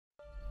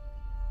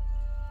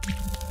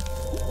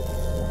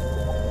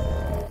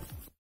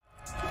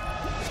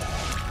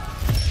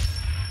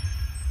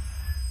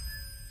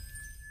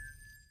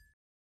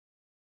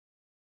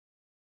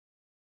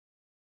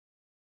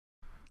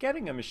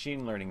Getting a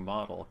machine learning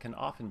model can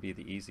often be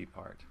the easy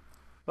part,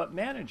 but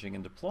managing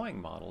and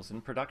deploying models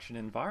in production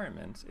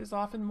environments is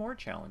often more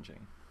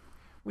challenging.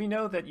 We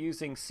know that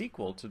using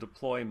SQL to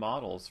deploy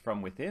models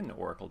from within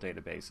Oracle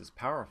database is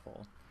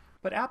powerful,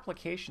 but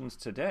applications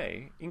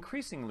today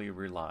increasingly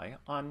rely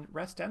on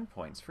REST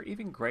endpoints for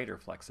even greater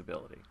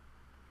flexibility.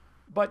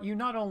 But you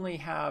not only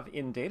have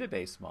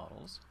in-database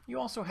models, you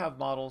also have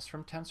models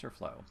from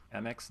TensorFlow,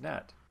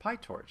 MXNet,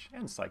 PyTorch,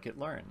 and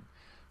Scikit-learn,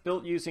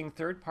 built using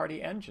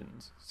third-party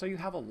engines, so you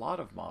have a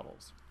lot of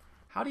models.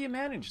 How do you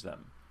manage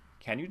them?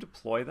 Can you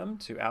deploy them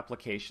to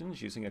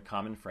applications using a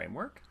common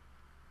framework?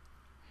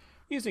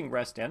 Using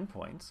REST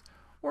endpoints,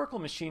 Oracle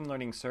Machine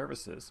Learning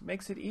Services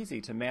makes it easy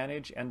to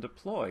manage and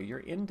deploy your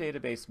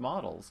in-database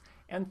models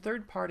and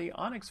third-party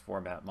ONNX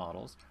format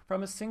models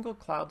from a single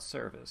cloud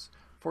service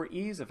for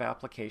ease of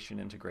application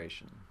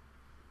integration.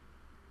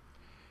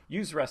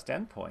 Use REST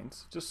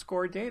endpoints to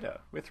score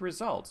data with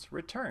results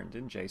returned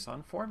in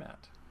JSON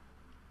format.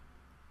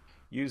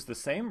 Use the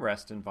same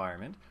REST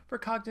environment for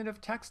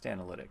cognitive text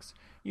analytics,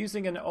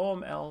 using an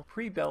OML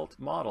pre-built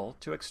model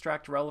to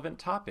extract relevant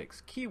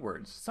topics,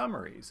 keywords,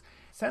 summaries,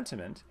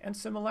 sentiment, and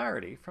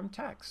similarity from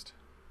text.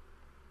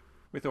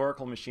 With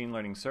Oracle Machine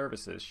Learning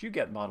Services, you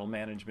get model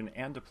management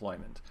and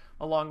deployment,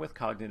 along with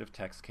cognitive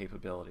text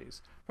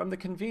capabilities, from the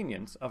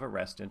convenience of a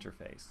REST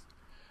interface.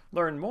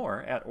 Learn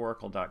more at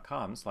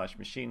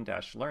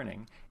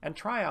oracle.com/machine-learning and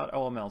try out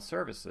OML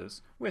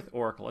Services with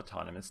Oracle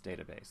Autonomous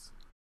Database.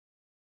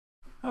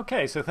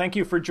 Okay, so thank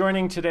you for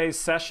joining today's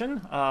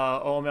session,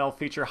 OML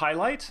feature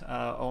highlight,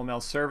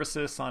 OML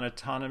Services on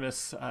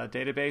Autonomous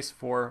Database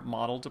for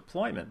Model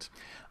Deployment.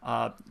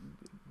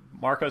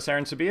 Marcos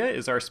Aranzubia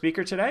is our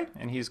speaker today,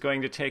 and he's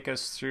going to take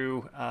us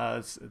through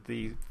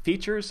the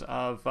features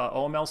of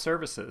OML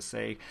Services,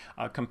 a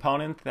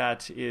component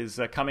that is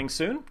coming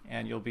soon,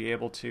 and you'll be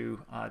able to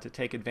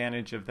take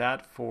advantage of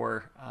that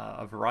for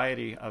a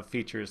variety of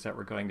features that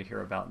we're going to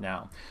hear about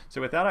now.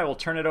 So with that, I will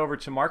turn it over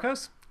to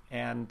Marcos,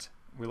 and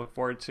we look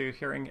forward to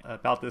hearing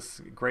about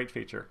this great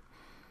feature.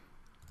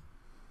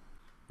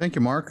 Thank you,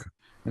 Mark.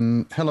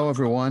 And hello,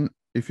 everyone.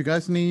 If you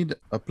guys need,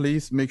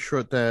 please make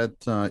sure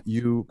that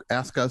you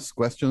ask us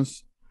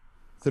questions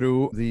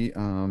through the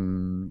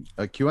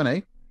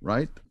Q&A,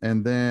 right?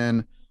 And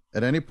then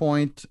at any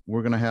point,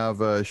 we're going to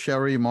have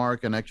Sherry,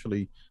 Mark, and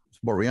actually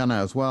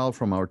Boriana as well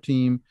from our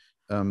team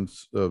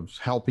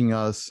helping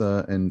us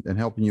and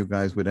helping you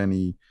guys with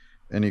any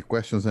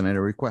questions and any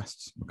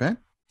requests, okay?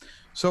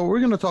 So we're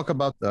going to talk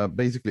about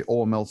basically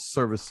OML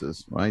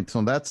services, right?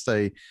 So that's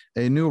a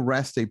new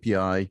REST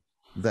API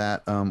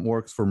that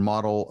works for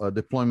model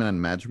deployment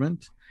and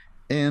management.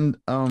 And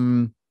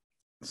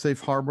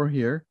safe harbor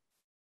here,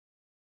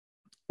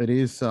 it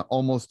is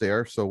almost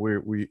there. So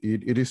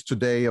it is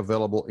today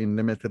available in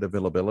limited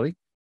availability.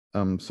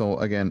 So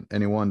again,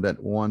 anyone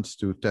that wants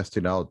to test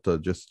it out,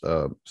 just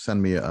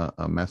send me a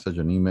message,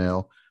 an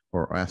email,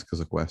 or ask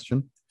us a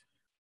question.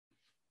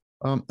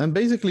 And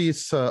basically,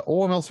 it's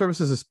OML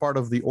Services is part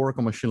of the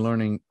Oracle Machine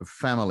Learning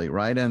family,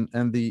 right?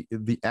 And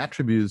the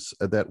attributes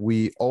that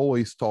we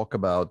always talk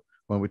about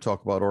when we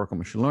talk about Oracle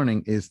Machine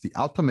Learning is the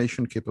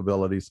automation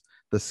capabilities,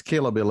 the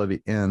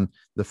scalability, and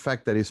the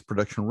fact that it's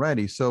production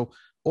ready. So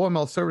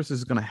OML Services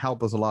is going to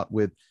help us a lot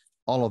with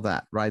all of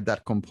that, right?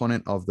 That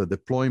component of the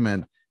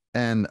deployment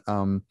and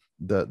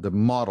the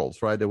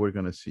models, right, that we're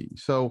going to see.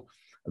 So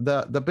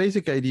the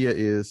basic idea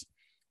is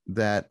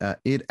that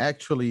it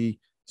actually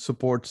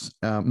supports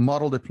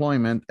model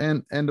deployment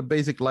and the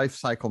basic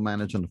lifecycle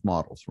management of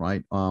models,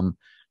 right?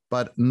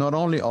 But not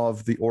only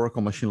of the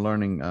Oracle Machine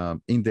Learning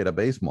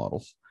in-database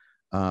models,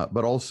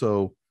 but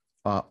also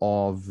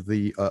of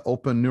the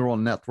Open Neural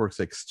Networks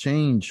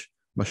Exchange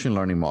machine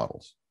learning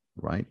models,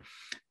 right?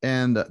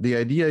 And the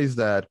idea is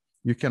that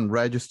you can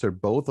register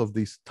both of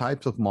these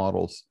types of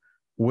models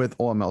with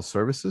OML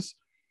services,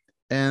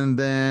 and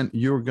then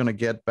you're going to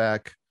get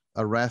back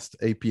a REST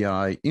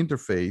API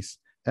interface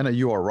and a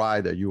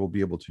URI that you will be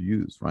able to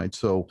use, right?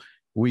 So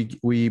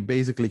we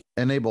basically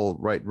enable,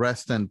 right,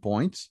 REST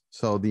endpoints.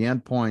 So the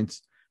endpoints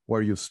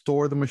where you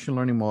store the machine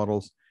learning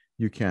models,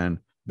 you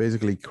can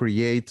basically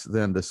create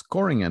then the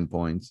scoring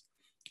endpoints,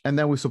 and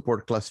then we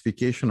support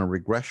classification and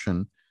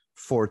regression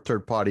for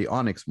third-party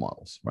ONNX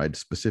models, right,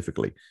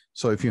 specifically.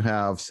 So if you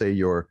have, say,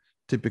 your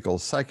typical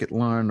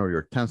Scikit-learn or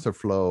your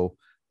TensorFlow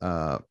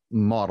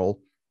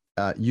model,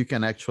 you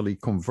can actually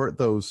convert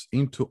those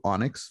into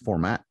ONNX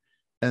format,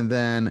 and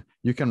then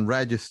you can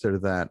register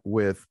that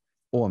with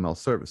OML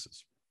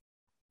services.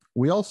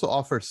 We also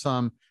offer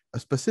some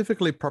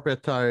specifically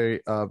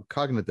proprietary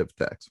cognitive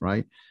text,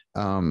 right?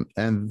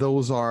 And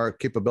those are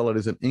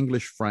capabilities in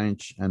English,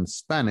 French, and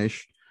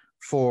Spanish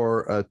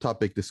for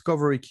topic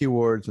discovery,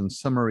 keywords, and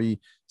summary,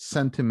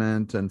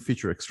 sentiment, and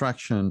feature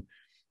extraction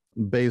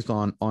based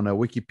on a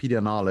Wikipedia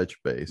knowledge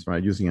base,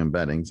 right, using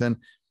embeddings. And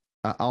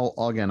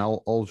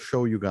I'll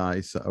show you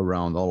guys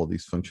around all of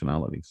these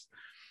functionalities.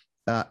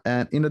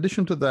 And in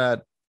addition to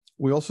that,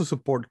 we also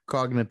support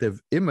cognitive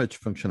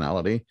image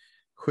functionality,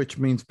 which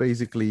means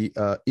basically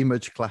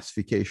image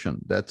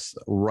classification. That's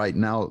right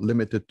now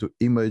limited to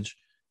image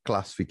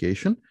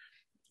classification.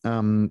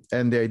 And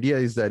the idea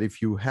is that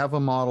if you have a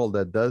model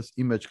that does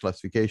image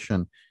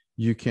classification,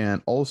 you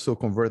can also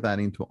convert that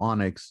into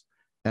ONNX,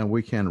 and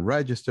we can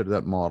register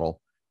that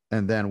model,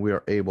 and then we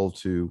are able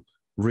to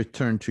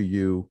return to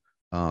you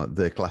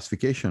the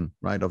classification,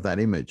 right, of that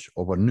image,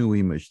 of a new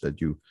image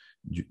that you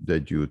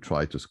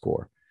try to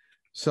score.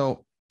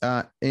 So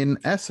in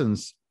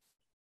essence,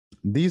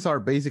 these are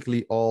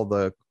basically all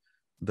the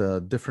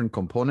different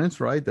components,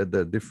 right, that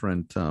the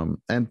different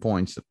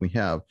endpoints that we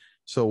have.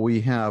 So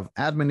we have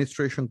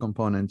administration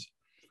components.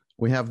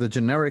 We have the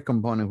generic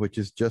component, which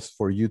is just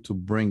for you to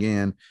bring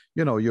in,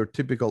 your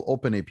typical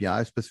Open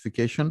API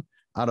specification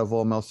out of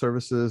OML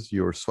Services,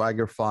 your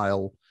Swagger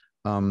file.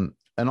 And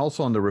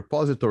also on the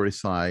repository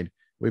side,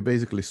 we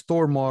basically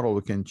store model.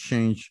 We can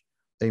change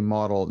a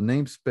model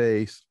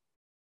namespace,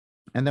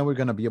 and then we're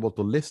going to be able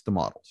to list the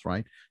models,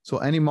 right? So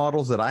any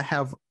models that I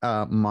have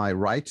my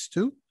rights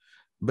to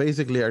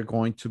basically are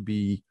going to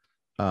be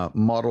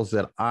models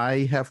that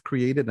I have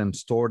created and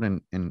stored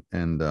and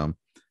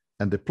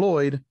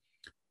deployed,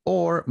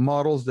 or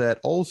models that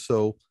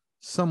also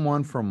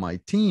someone from my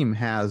team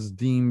has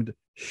deemed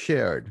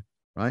shared,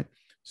 right?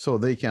 So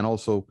they can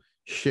also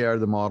share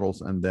the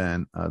models, and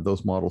then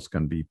those models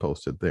can be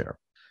posted there.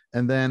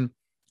 And then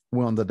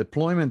on the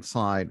deployment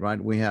side, right,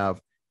 we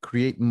have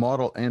create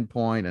model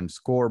endpoint and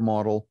score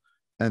model,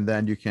 and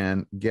then you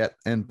can get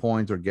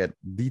endpoints or get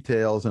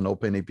details and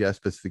Open API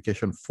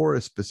specification for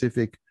a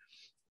specific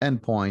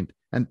endpoint.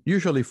 And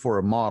usually for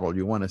a model,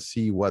 you want to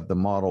see what the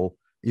model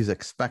is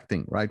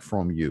expecting, right,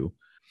 from you.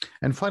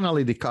 And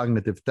finally, the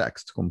cognitive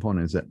text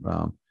components that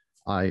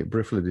I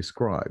briefly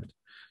described.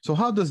 So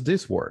how does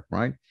this work,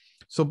 right?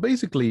 So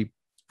basically,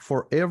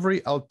 for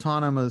every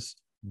autonomous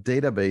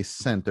database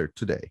center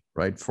today,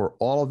 right, for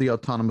all of the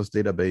autonomous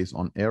database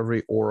on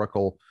every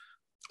Oracle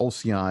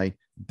OCI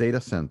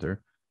data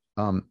center,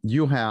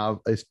 you have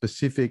a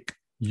specific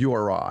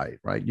URI,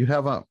 right? You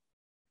have a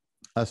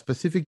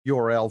specific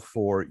URL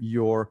for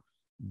your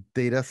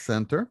data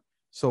center.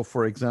 So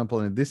for example,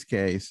 in this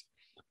case,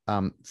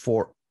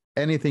 for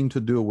anything to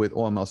do with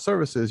OML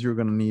services, you're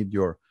going to need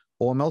your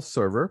OML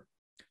server /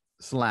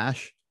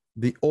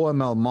 the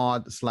OML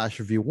mod /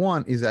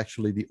 v1 is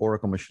actually the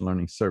Oracle Machine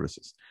Learning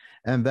Services.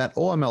 And that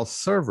OML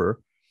server,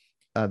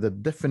 the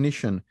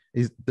definition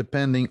is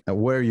depending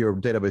on where your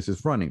database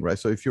is running, right?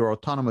 So if your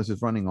autonomous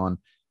is running on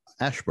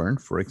Ashburn,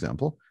 for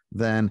example,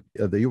 then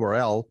the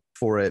URL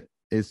for it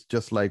is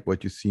just like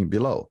what you see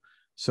below.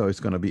 So it's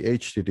going to be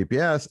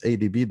https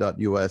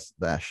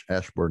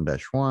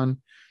adb.us-ashburn-1.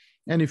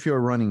 And if you're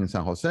running in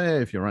San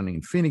Jose, if you're running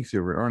in Phoenix, if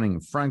you're running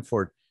in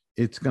Frankfurt,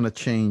 it's going to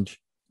change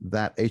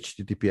that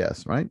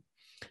HTTPS, right?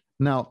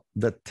 Now,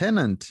 the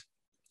tenant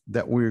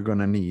that we're going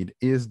to need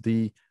is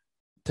the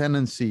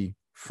tenancy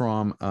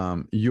from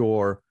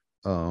your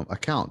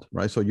account,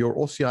 right? So your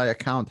OCI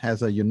account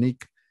has a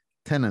unique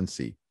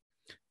tenancy.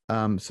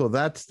 So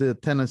that's the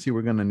tenancy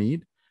we're going to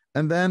need.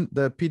 And then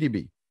the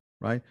PDB,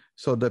 right?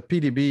 So the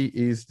PDB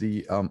is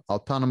the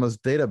autonomous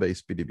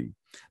database PDB.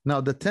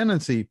 Now, the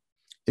tenancy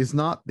is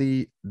not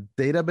the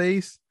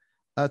database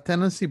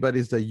tenancy, but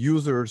is the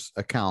user's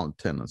account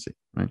tenancy,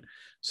 right?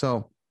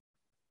 So,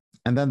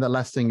 and then the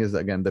last thing is,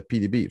 again, the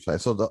PDB, right?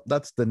 So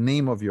that's the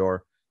name of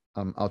your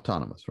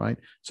autonomous, right?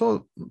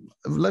 So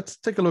let's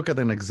take a look at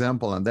an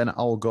example, and then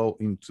I'll go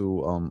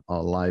into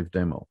a live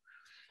demo.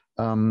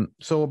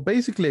 So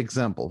basically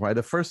example, right?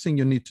 The first thing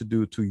you need to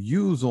do to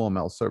use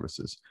OML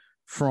services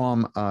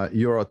from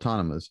your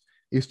autonomous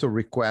is to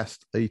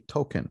request a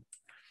token.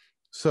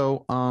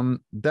 So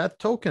that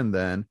token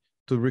then,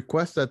 to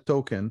request that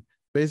token,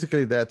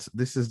 basically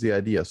this is the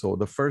idea. So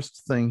the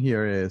first thing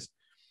here is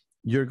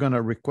you're going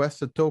to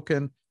request a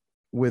token.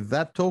 With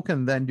that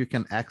token, then you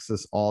can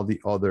access all the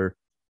other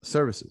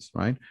services,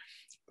 right?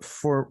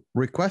 For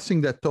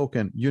requesting that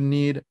token, you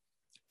need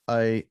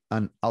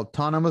an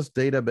autonomous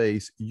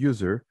database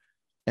user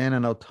and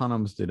an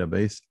autonomous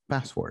database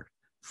password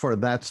for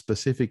that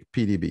specific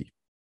PDB,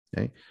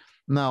 okay?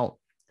 Now,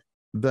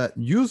 the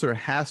user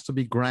has to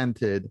be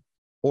granted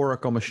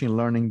Oracle Machine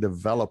Learning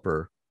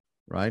Developer,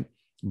 right,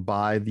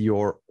 by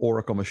your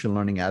Oracle Machine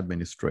Learning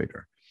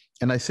Administrator.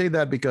 And I say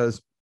that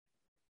because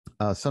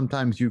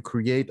sometimes you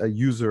create a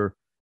user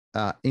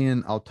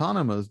in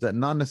Autonomous that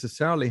not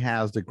necessarily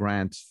has the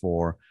grants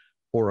for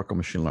Oracle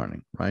Machine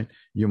Learning, right?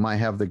 You might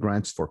have the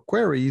grants for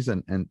queries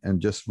and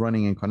just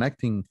running and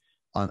connecting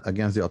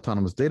against the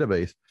Autonomous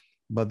database,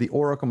 but the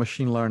Oracle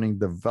Machine Learning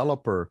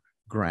Developer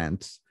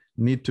grants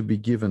need to be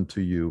given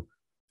to you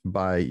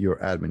by your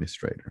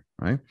administrator,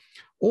 right?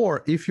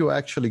 Or if you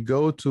actually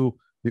go to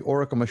the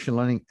Oracle Machine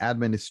Learning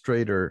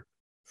Administrator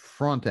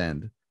front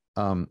end,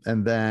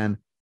 and then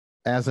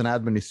as an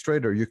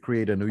administrator, you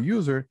create a new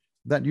user,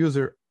 that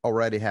user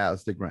already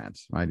has the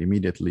grants, right?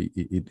 Immediately,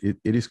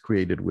 it is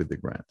created with the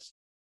grants.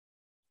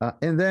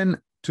 And then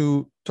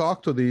to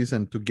talk to these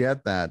and to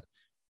get that,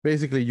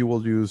 basically you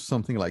will use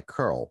something like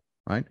curl,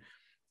 right?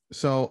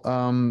 So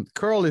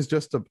curl is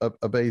just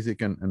a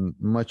basic and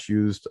much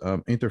used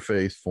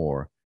interface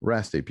for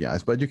REST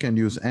APIs, but you can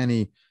use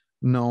any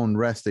known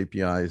REST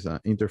APIs,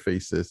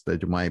 interfaces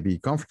that you might be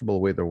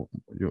comfortable with or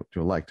you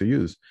like to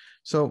use.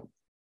 So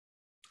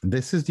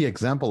this is the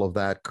example of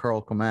that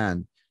curl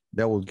command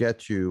that will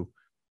get you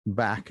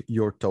back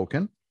your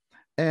token.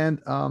 And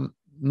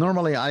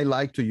normally I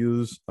like to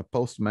use a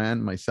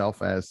Postman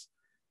myself as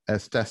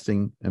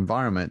testing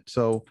environment.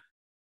 So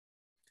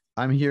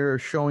I'm here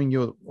showing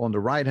you on the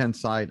right-hand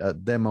side a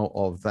demo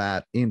of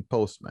that in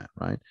Postman,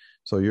 right?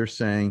 So you're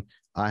saying,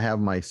 I have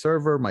my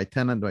server, my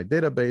tenant, my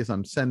database,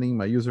 I'm sending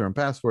my user and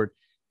password,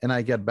 and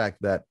I get back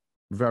that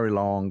very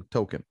long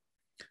token.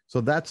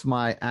 So that's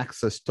my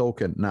access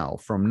token now.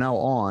 From now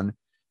on,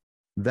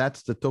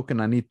 that's the token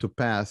I need to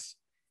pass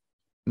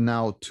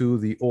now to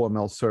the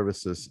OML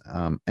services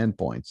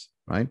endpoints,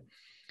 right?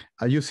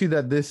 You see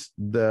that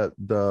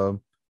the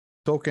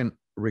token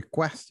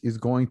request is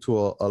going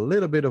to a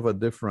little bit of a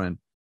different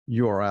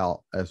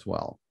URL as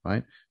well,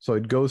 right? So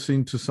it goes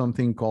into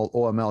something called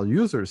OML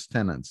users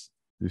tenants,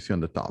 you see on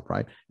the top,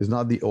 right? It's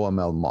not the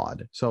OML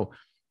mod. So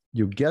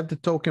you get the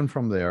token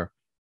from there,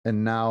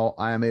 and now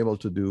I am able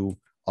to do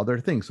other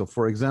things. So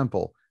for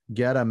example,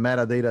 get a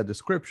metadata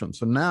description.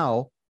 So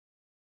now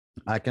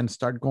I can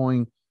start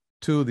going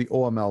to the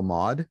OML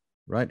mod,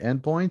 right?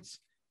 Endpoints.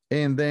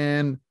 And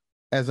then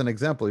as an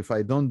example, if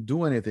I don't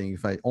do anything,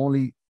 if I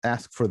only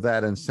ask for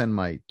that and send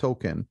my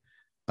token,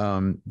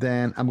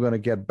 then I'm going to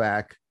get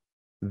back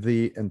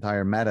the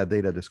entire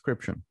metadata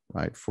description,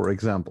 right? For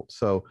example.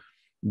 So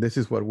this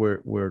is what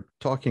we're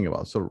talking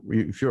about. So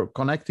if you're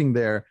connecting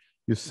there,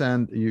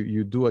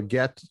 you do a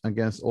get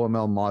against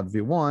OML mod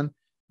v1,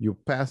 you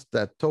pass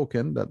that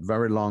token, that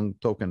very long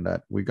token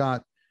that we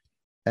got,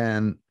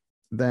 and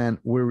then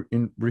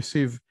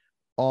receive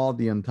all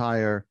the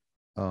entire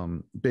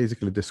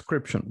basically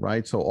description,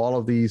 right? So all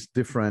of these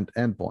different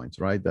endpoints,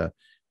 right?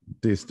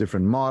 These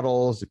different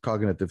models, the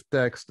cognitive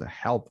text, the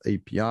help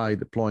API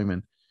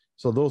deployment.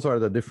 So those are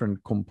the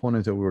different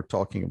components that we were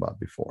talking about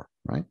before,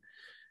 right?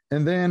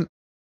 And then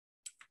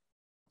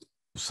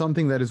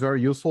something that is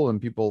very useful and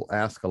people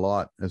ask a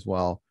lot as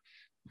well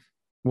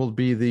will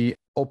be the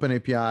Open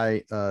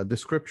API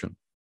description,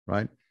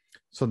 right?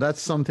 So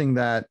that's something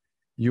that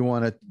you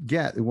want to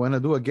get. You want to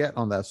do a get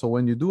on that. So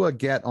when you do a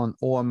get on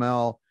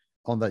OML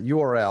on that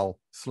URL/API,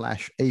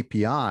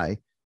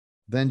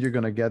 then you're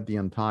going to get the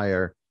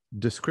entire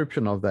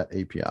description of that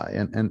API,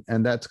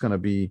 and that's going to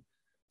be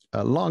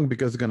long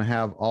because it's going to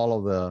have all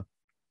of the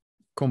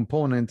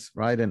components,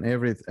 right, and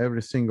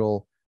every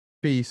single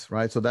piece,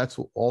 right? So that's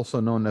also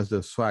known as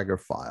the Swagger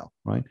file,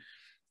 right?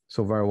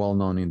 So very well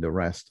known in the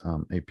REST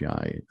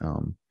API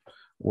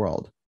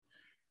world.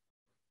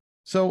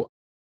 So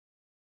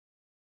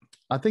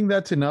I think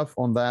that's enough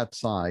on that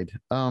side.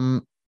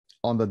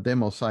 On the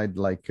demo side,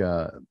 like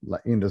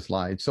in the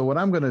slide. So what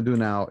I'm going to do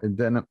now, and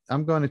then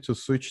I'm going to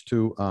switch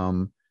to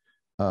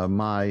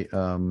my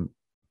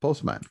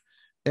Postman.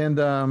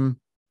 And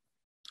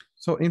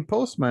so in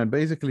Postman,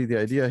 basically the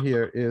idea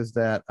here is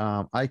that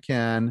I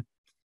can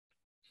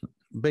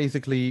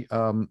basically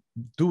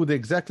do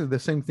exactly the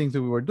same things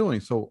that we were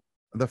doing. So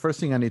the first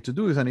thing I need to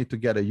do is I need to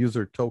get a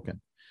user token.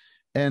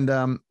 And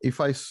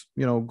if I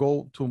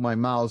go to my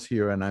mouse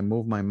here and I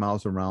move my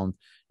mouse around,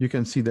 you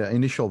can see the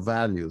initial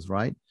values,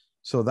 right?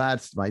 So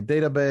that's my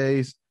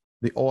database,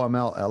 the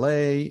OML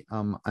LA,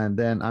 and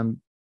then I'm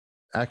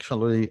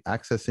actually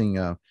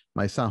accessing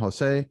my San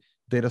Jose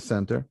data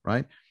center,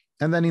 right?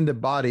 And then in the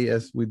body,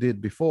 as we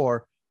did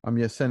before, I'm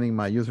just sending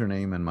my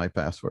username and my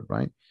password,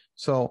 right?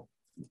 So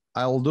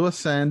I will do a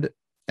send,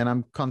 and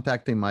I'm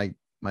contacting my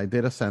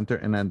data center,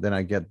 and then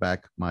I get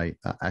back my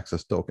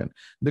access token.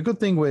 The good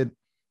thing with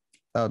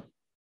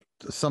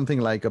something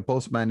like a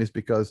Postman is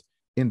because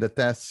in the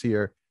tests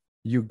here,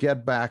 you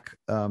get back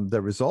the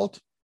result,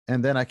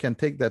 and then I can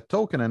take that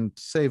token and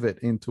save it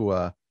into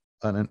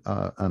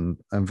an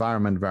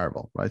environment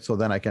variable, right? So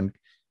then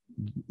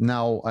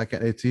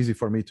it's easy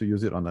for me to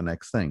use it on the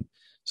next thing.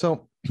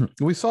 So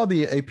we saw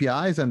the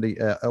APIs and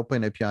the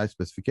Open API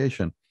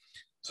specification.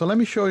 So let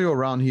me show you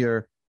around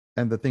here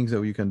and the things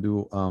that you can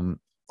do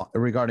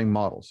regarding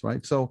models,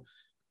 right? So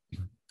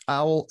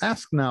I will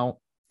ask now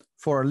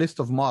for a list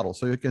of models.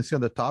 So you can see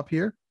on the top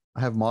here,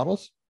 I have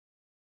models.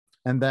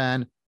 And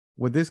then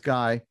with this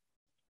guy,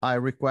 I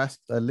request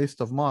a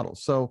list of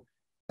models. So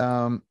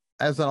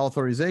as an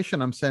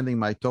authorization, I'm sending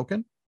my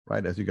token,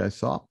 right, as you guys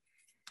saw.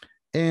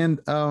 And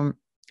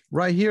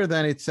right here,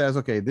 then it says,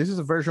 okay, this is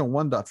a version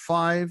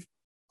 1.5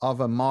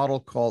 of a model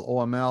called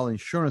OML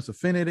Insurance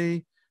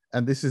Affinity.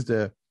 And this is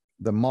the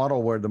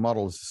model where the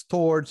model is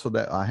stored, so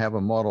that I have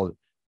a model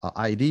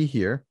ID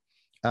here.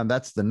 And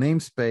that's the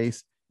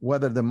namespace,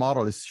 whether the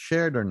model is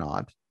shared or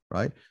not,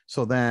 right?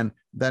 So then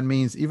that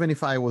means even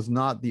if I was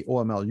not the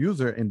OML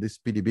user in this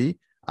PDB,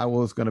 I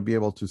was going to be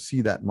able to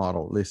see that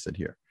model listed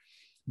here.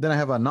 Then I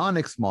have an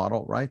ONNX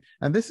model, right?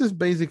 And this is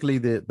basically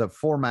the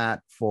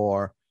format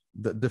for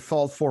the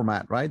default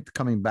format, right?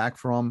 Coming back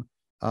from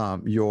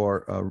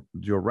your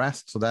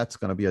REST. So that's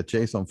going to be a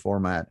JSON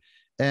format.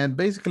 And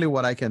basically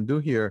what I can do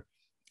here,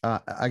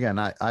 again,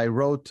 I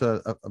wrote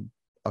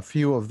a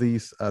few of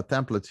these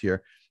templates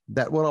here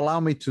that will allow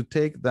me to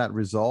take that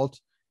result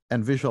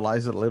and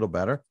visualize it a little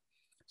better.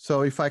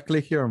 So if I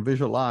click here on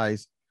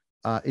visualize,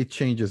 it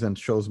changes and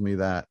shows me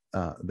that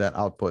that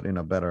output in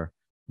a better,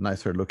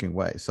 nicer looking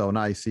way. So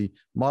now I see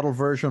model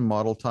version,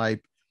 model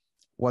type,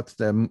 what's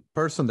the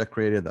person that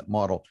created that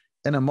model,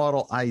 and a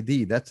model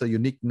ID. That's a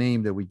unique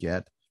name that we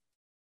get.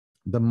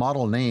 The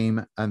model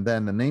name, and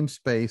then the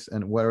namespace,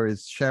 and whether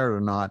it's shared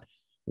or not,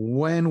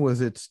 when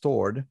was it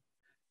stored,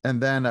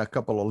 and then a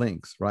couple of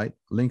links, right?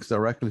 Links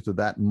directly to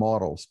that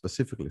model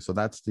specifically. So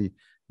that's the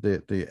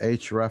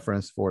H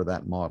reference for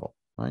that model,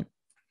 right?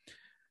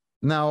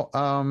 Now,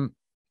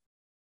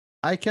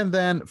 I can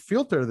then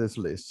filter this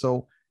list.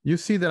 So you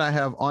see that I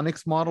have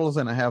ONNX models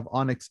and I have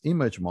ONNX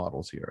image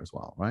models here as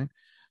well, right?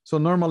 So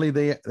normally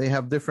they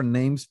have different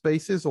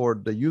namespaces, or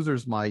the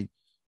users might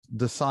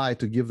decide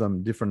to give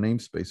them different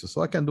namespaces.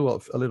 So I can do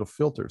a little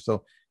filter.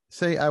 So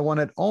say I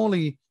wanted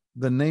only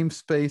the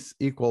namespace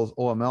equals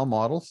OML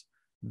models,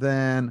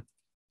 then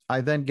I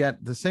then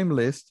get the same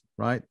list,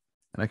 right?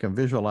 And I can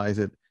visualize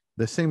it.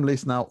 The same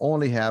list now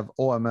only have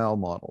OML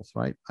models,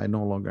 right? I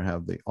no longer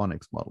have the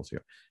ONNX models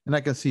here. And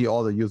I can see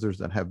all the users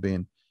that have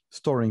been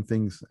storing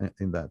things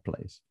in that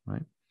place,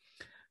 right?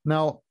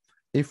 Now,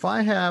 if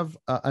I have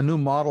a new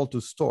model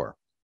to store,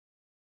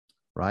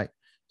 right?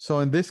 So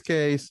in this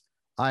case,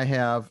 I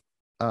have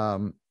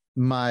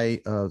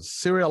my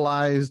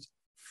serialized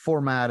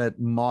formatted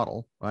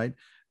model, right?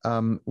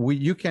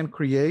 You can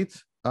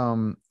create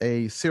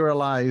a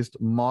serialized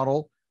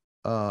model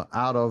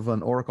out of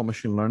an Oracle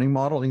machine learning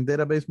model in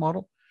database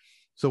model.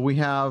 So we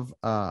have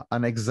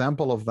an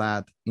example of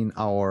that in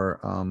our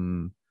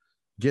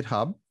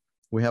GitHub.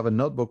 We have a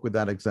notebook with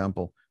that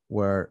example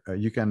where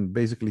you can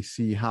basically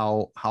see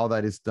how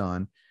that is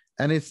done.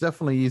 And it's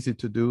definitely easy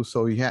to do.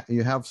 So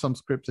you have some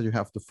scripts that you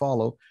have to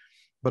follow.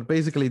 But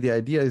basically the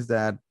idea is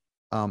that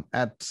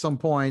at some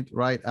point,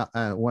 right,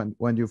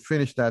 when you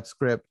finish that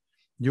script,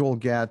 you will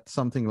get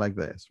something like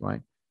this,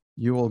 right?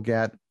 You will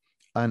get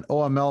an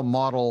OML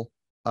model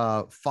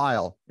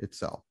file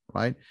itself,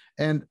 right?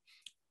 And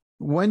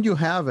when you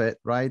have it,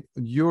 right,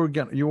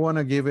 you want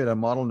to give it a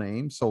model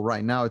name. So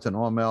right now it's an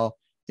OML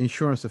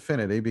insurance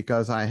affinity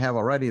because I have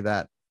already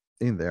that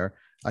in there.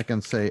 I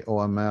can say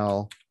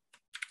OML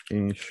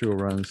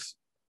insurance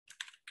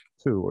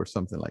 2 or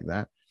something like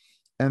that.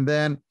 And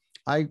then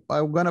I'm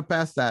going to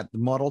pass that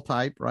model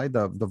type, right?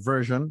 The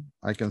version,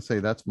 I can say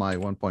that's my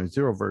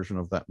 1.0 version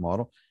of that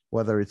model,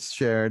 whether it's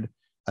shared,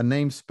 a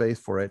namespace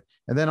for it.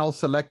 And then I'll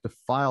select the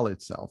file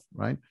itself,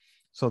 right?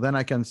 So then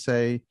I can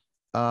say,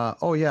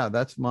 oh yeah,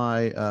 that's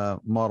my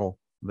model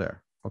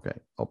there. Okay,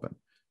 open.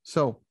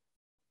 So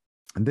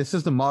and this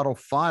is the model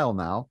file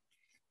now.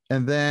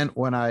 And then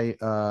when I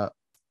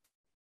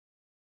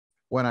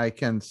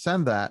can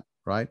send that,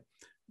 right,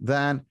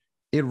 then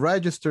it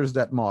registers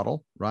that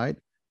model, right,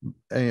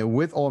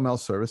 with OML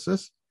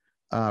services.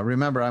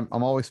 Remember,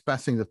 I'm always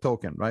passing the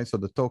token, right? So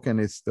the token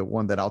is the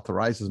one that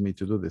authorizes me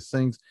to do these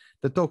things.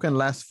 The token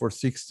lasts for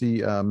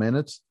 60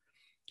 minutes.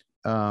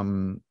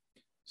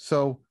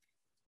 So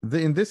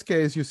in this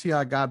case, you see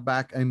I got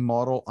back a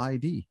model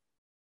ID.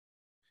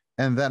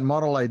 And that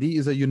model ID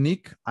is a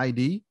unique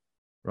ID,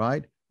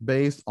 right,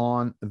 based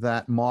on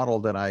that model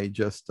that I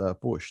just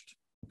pushed,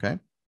 okay?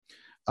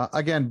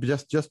 Again,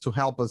 just to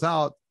help us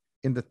out,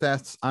 in the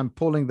tests, I'm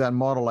pulling that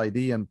model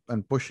ID and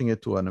pushing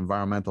it to an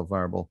environmental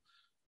variable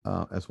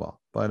as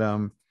well. But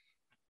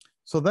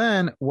so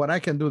then what I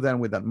can do then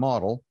with that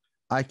model,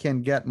 I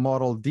can get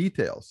model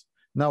details.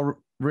 Now,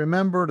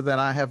 remember that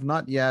I have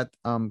not yet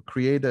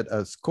created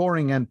a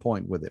scoring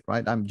endpoint with it,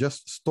 right? I'm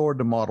just stored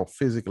the model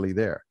physically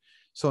there.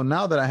 So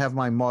now that I have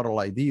my model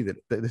ID, that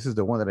this is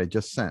the one that I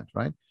just sent,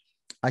 right?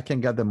 I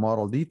can get the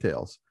model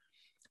details.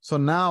 So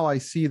now I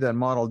see that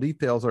model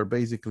details are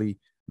basically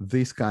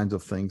these kinds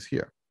of things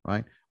here,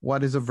 right?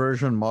 What is a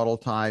version, model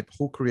type,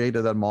 who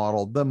created that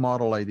model, the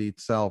model ID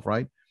itself,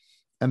 right?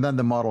 And then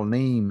the model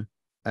name,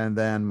 and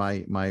then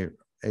my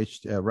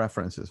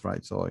references,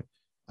 right? So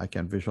I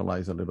can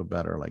visualize a little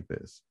better like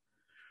this.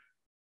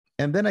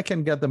 And then I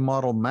can get the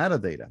model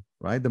metadata,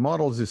 right? The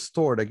models is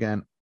stored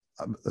again.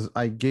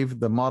 I gave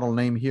the model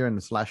name here in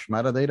the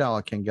 /metadata.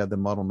 I can get the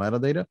model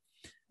metadata.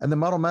 And the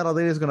model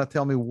metadata is going to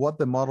tell me what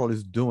the model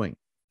is doing.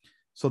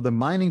 So the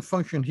mining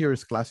function here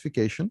is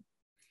classification.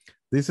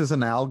 This is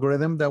an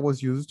algorithm that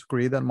was used to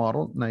create that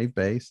model, naive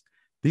Bayes.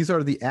 These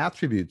are the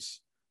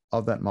attributes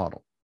of that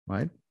model,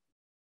 right?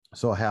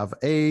 So I have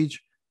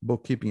age,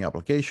 bookkeeping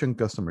application,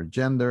 customer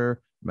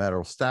gender,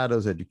 marital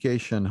status,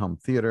 education, home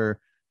theater,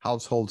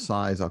 household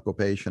size,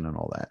 occupation, and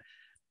all that.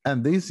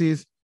 And this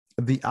is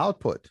the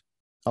output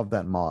of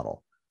that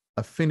model,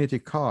 affinity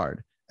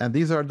card. And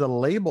these are the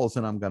labels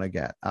that I'm going to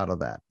get out of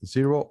that,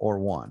 0 or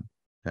 1,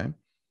 okay?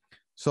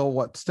 So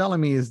what's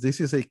telling me is this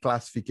is a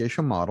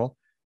classification model.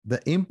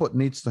 The input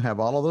needs to have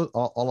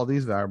all of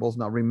these variables.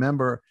 Now,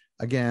 remember,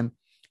 again,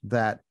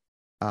 that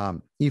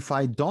if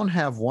I don't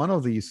have one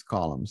of these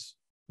columns,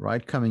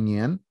 right, coming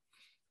in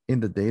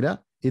the data,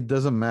 it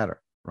doesn't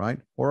matter, right?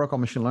 Oracle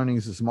Machine Learning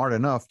is smart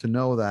enough to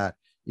know that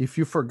if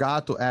you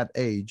forgot to add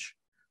age,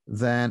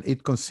 then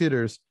it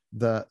considers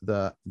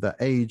the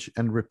age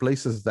and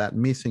replaces that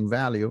missing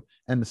value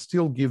and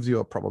still gives you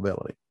a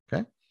probability.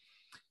 Okay,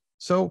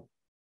 so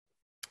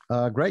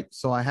great.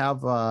 So I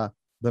have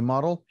the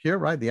model here,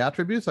 right? The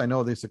attributes. I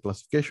know this is a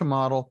classification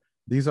model.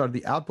 These are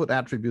the output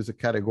attributes, a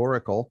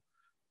categorical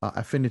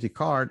affinity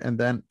card, and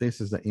then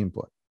this is the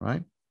input,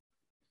 right?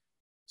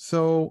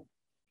 So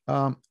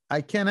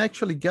I can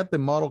actually get the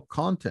model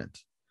content.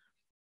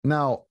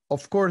 Now,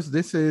 of course,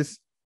 this is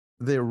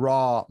the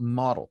raw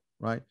model,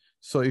 right?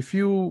 So if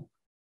you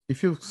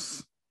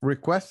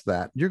request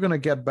that, you're going to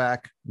get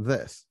back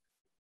this,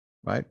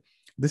 right?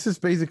 This is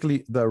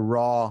basically the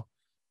raw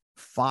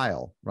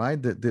file,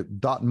 right? The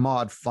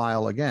 .mod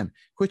file again,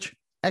 which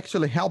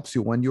actually helps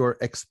you when you're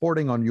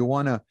exporting on, you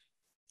want to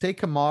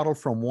take a model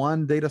from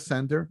one data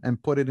center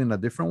and put it in a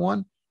different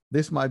one.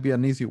 This might be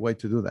an easy way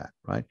to do that,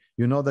 right?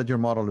 You know that your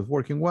model is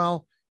working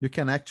well. You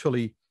can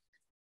actually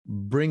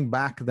bring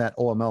back that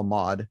OML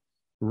mod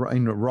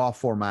in a raw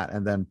format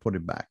and then put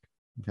it back,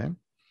 okay?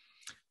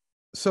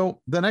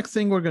 So the next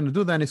thing we're going to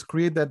do then is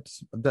create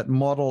that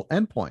model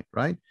endpoint,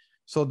 right?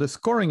 So the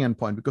scoring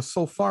endpoint, because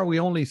so far we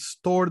only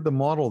stored the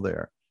model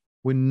there.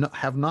 We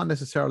have not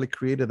necessarily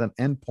created an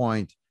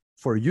endpoint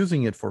for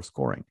using it for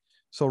scoring.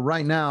 So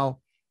right now,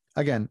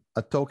 again,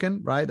 a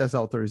token, right, as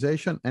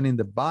authorization. And in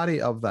the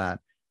body of that,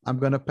 I'm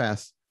going to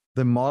pass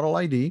the model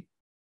ID,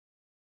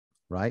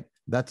 right?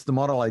 That's the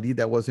model ID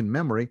that was in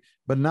memory.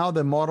 But now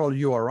the model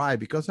URI,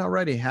 because I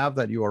already have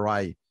that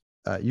URI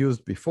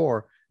used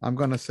before, I'm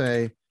going to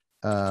say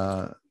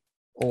OML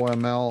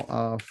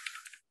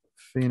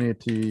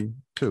affinity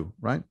 2,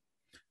 right?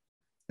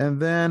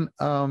 And then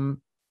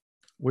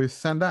we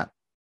send that.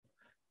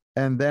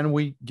 And then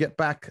we get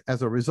back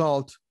as a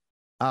result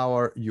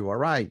our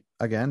URI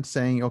again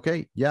saying,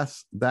 okay,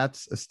 yes,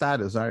 that's a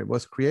status, right? It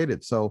was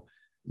created. So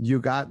you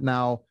got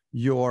now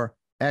your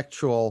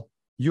actual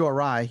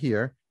URI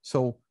here.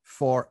 So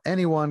for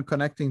anyone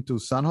connecting to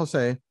San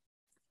Jose,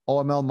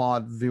 OML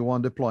mod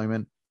v1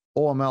 deployment,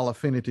 OML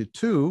affinity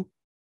 2,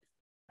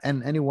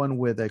 and anyone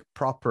with a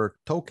proper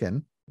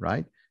token,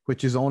 right,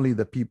 which is only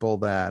the people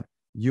that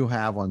you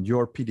have on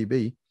your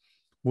PDB,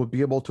 will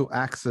be able to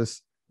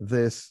access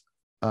this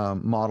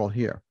model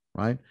here,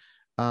 right?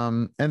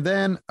 And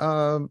then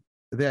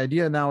the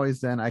idea now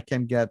is then I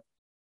can get,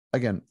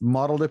 again,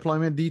 model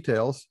deployment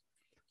details.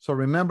 So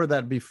remember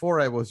that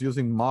before I was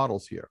using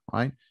models here,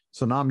 right?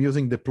 So now I'm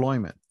using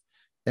deployment.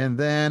 And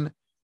then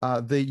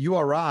the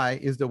URI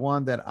is the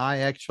one that I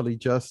actually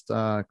just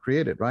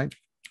created, right?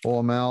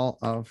 OML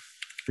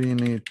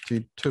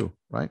affinity 2,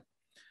 right?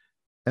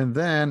 And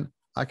then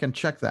I can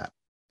check that.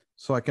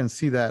 So I can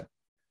see that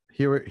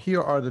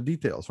here are the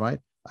details, right?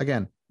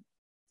 Again,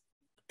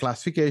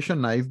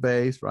 classification, naive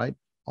Bayes, right?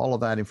 All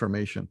of that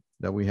information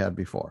that we had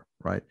before,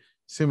 right?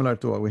 Similar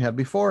to what we had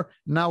before,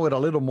 now with a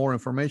little more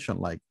information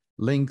like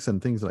links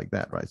and things like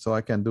that, right? So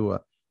I can do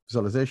a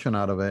visualization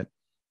out of it.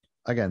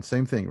 Again,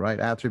 same thing, right?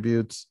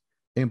 Attributes,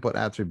 input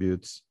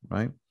attributes,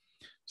 right?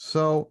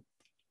 So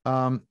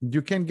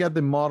you can get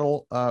the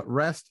model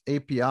REST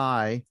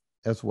API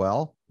as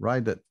well,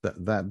 right?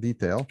 That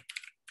detail.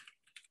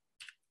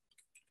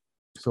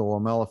 So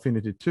OML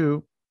affinity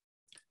 2,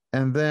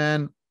 and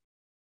then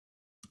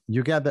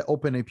you get the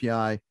open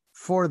API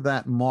for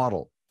that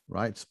model,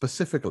 right?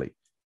 Specifically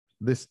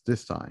this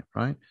time,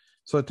 right?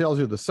 So it tells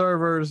you the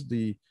servers,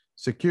 the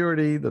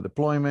security, the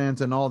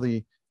deployments, and all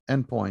the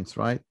endpoints,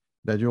 right?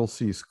 That you'll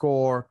see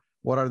score,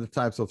 what are the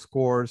types of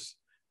scores,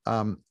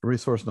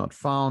 resource not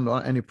found,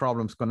 or any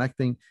problems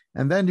connecting.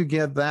 And then you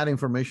get that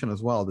information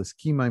as well, the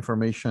schema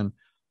information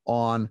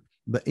on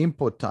the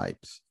input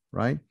types,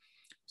 right?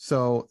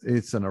 So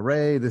it's an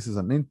array, this is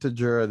an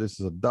integer,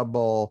 this is a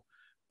double,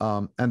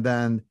 and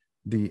then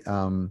the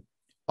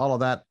all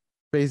of that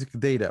basic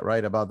data,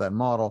 right, about that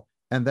model.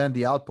 And then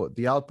the output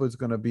is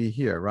going to be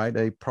here, right?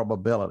 A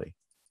probability,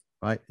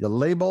 right? A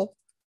label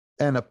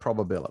and a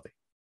probability,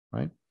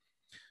 right?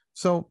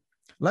 So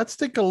let's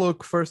take a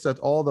look first at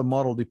all the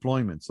model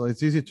deployments. So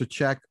it's easy to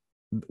check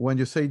when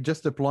you say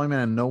just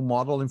deployment and no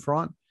model in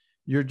front,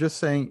 you're just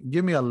saying,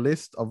 give me a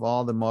list of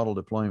all the model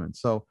deployments.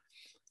 So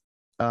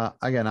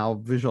again,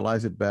 I'll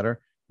visualize it better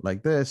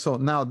like this. So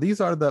now these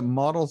are the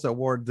models that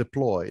were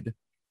deployed,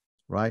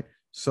 right?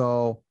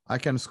 So I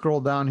can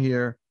scroll down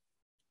here,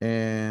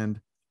 and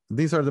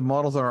these are the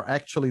models that are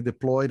actually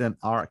deployed and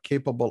are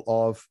capable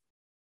of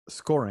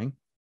scoring.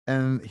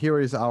 And here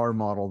is our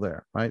model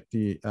there, right?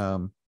 The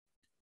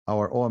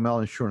our OML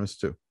insurance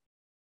 2,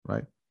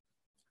 right?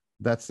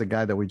 That's the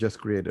guy that we just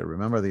created.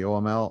 Remember the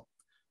OML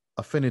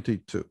affinity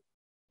 2,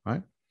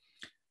 right?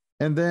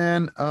 And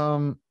then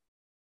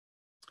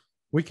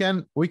we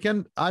can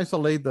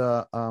isolate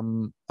the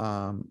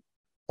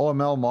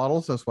OML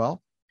models as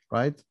well,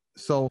 right?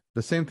 So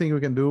the same thing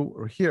we can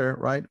do here,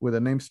 right, with a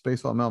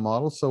namespace OML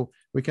model. So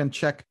we can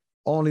check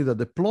only the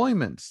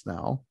deployments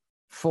now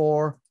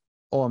for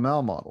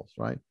OML models,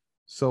 right?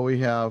 So we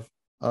have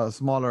a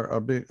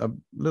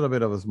little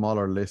bit of a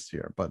smaller list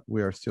here, but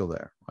we are still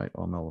there, right?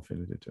 OML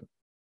affinity 2.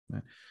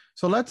 Okay.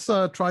 So let's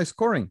try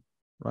scoring,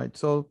 right?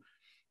 So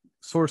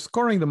for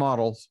scoring the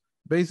models,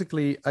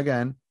 basically,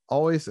 again,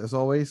 always, as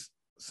always,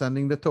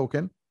 sending the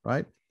token,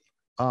 right?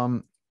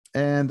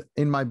 And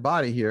in my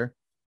body here,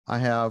 I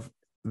have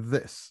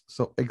this.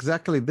 So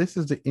exactly this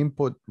is the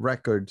input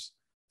records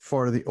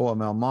for the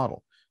OML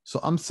model. So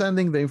I'm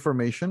sending the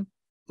information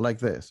like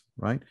this,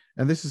 right?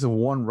 And this is a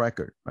one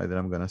record, right, that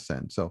I'm going to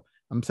send. So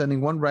I'm sending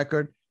one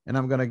record, and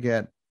I'm going to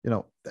get,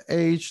 the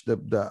age,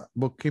 the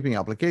bookkeeping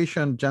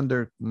application,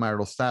 gender,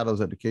 marital status,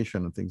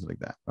 education, and things like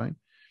that, right?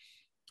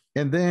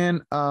 And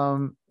then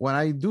when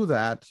I do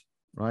that,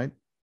 right,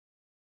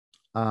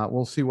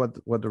 we'll see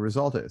what the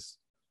result is.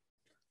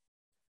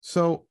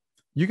 So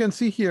you can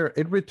see here,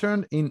 it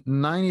returned in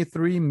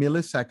 93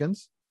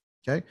 milliseconds,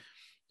 okay?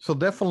 So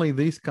definitely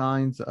these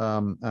kinds,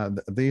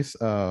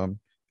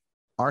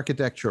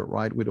 architecture,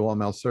 right, with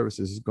OML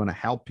services is going to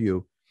help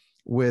you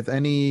with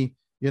any,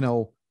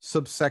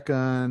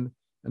 sub-second,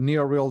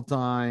 near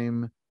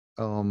real-time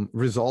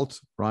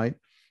results, right?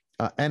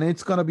 And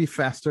it's going to be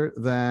faster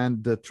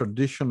than the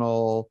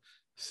traditional,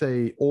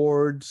 say,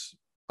 ORDS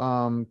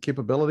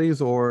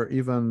capabilities, or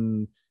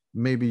even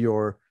maybe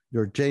your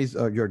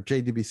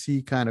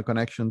JDBC kind of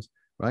connections,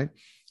 right?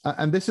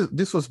 And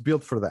this was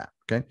built for that.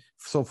 Okay,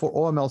 so for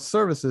OML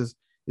services,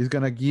 is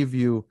going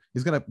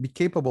to be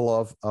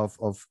capable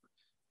of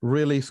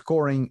really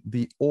scoring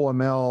the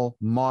OML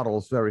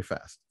models very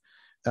fast.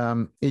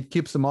 It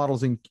keeps the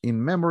models in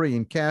memory,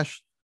 in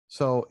cache.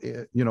 So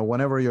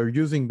whenever you're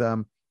using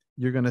them,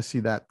 you're going to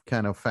see that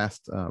kind of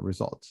fast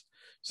results.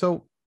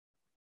 So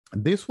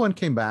this one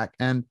came back,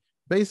 and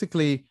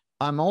basically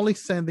I'm only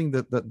sending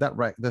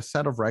the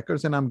set of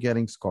records, and I'm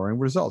getting scoring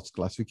results.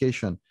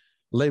 Classification,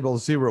 label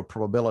 0,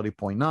 probability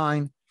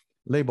 0.9,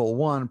 label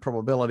 1,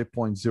 probability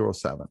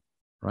 0.07,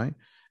 right?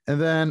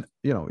 And then,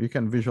 you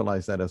can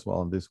visualize that as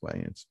well in this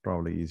way. It's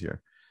probably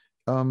easier.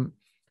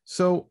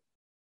 So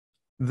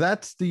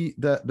that's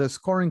the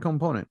scoring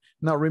component.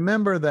 Now,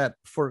 remember that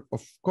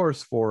of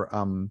course,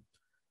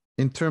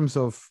 in terms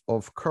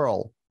of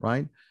curl,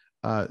 right?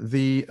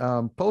 The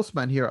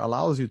Postman here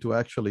allows you to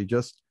actually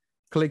just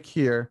click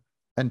here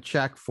and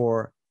check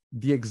for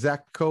the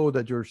exact code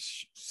that you're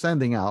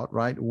sending out,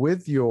 right,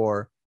 with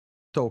your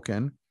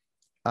token.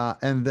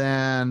 And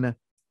then,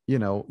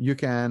 you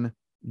can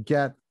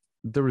get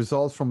the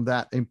results from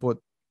that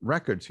input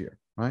records here,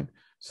 right?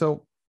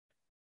 So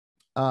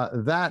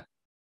that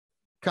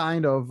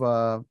kind of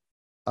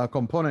a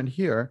component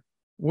here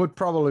would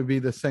probably be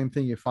the same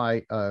thing if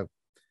I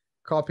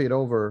copy it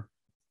over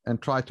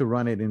and try to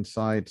run it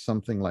inside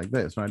something like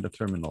this, right? The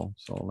terminal.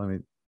 So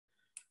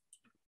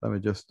let me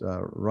just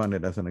run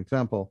it as an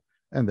example,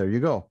 and there you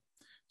go.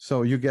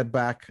 So you get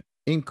back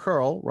in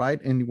curl,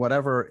 right? In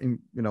whatever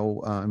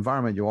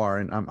environment you are,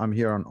 and I'm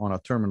here on a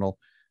terminal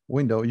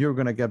window. You're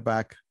going to get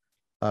back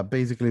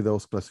basically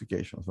those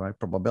classifications, right?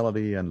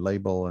 Probability and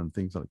label and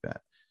things like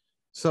that.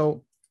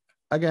 So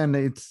again,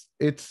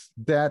 it's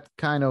that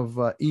kind of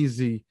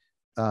easy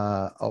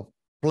of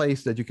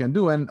place that you can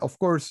do, and of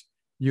course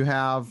you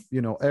have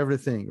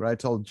everything, right?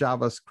 So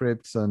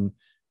JavaScripts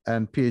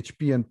and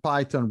PHP and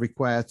Python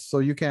requests, so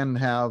you can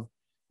have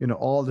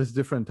all these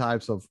different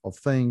types of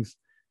things,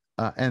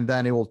 and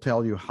then it will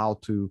tell you how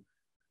to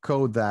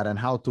code that and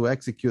how to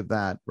execute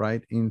that,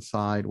 right,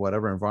 inside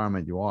whatever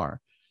environment you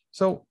are.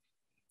 So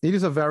it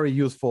is a very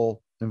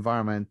useful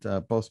environment,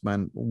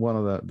 Postman, one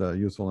of the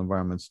useful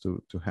environments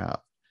to have.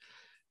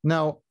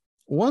 Now,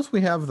 once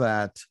we have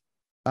that,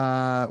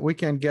 we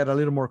can get a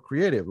little more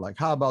creative. Like,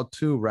 how about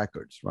 2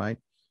 records, right?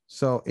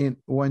 So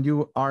when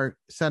you are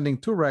sending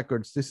 2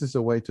 records, this is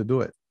the way to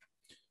do it.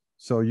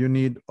 So you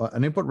need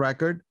an input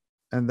record,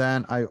 and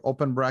then I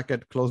open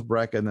bracket, close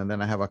bracket, and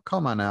then I have a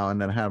comma now,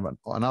 and then I have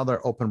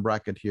another open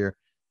bracket here,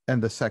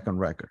 and the second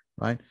record,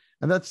 right?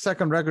 And that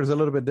second record is a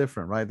little bit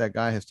different, right? That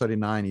guy is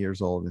 39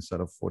 years old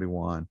instead of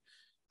 41.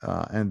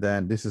 And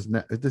then this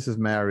is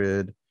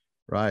married,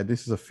 right?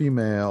 This is a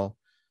female.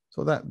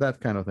 So that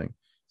kind of thing.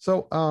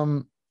 So,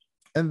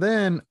 and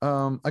then,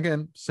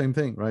 again, same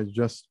thing, right?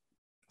 Just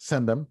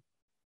send them,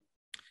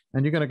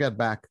 and you're going to get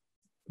back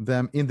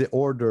them in the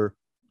order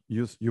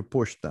you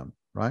pushed them,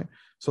 right?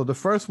 So the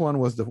first one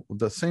was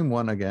the same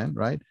one again,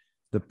 right?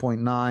 The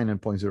 0.9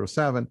 and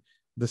 0.07.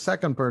 The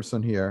second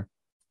person here,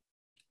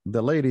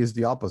 the lady, is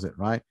the opposite,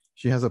 right?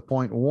 She has a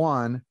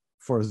 0.1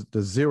 for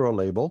the 0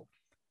 label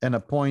and a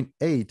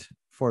 0.8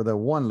 for the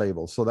 1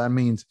 label. So that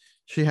means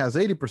she has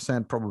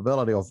 80%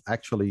 probability of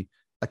actually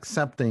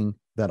accepting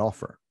that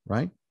offer,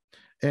 right?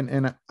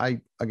 And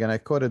I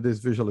coded this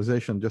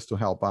visualization just to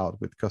help out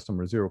with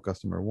customer 0,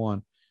 customer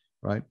 1,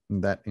 right?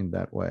 In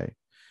that way.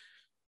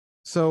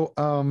 So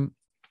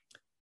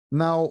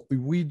now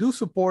we do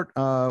support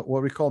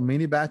what we call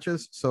mini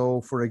batches. So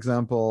for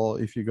example,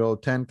 if you go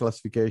 10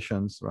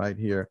 classifications right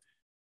here,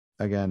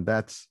 again,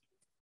 that's,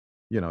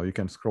 you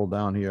can scroll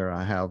down here.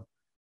 I have,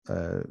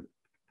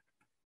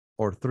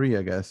 or 3,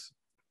 I guess.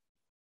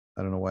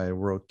 I don't know why I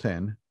wrote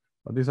 10,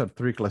 but these are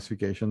 3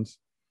 classifications.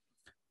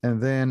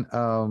 And then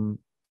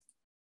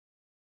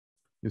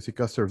you see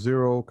cluster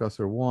 0,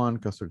 cluster 1,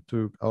 cluster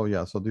 2. Oh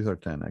yeah, so these are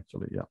 10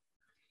 actually, yeah.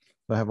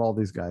 So I have all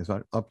these guys,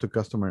 right, up to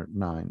customer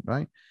 9,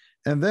 right?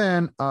 And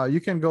then you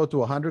can go to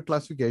 100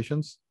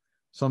 classifications.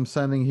 So I'm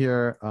sending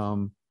here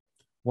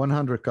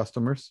 100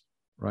 customers,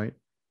 right?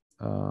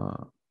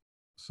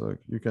 So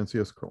you can see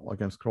a scroll. I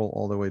can scroll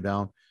all the way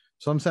down.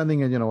 So I'm sending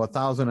in,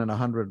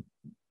 1,100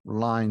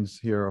 lines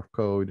here of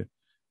code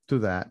to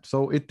that.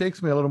 So it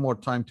takes me a little more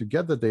time to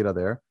get the data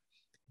there,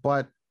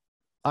 but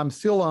I'm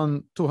still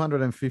on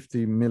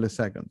 250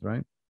 milliseconds,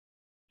 right?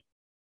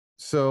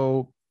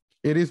 So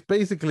it is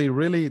basically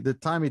really the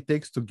time it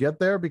takes to get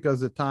there,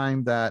 because the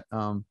time that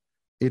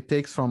it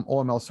takes from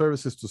OML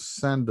services to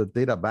send the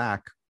data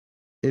back,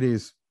 it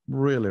is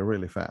really,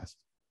 really fast,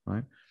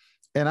 right?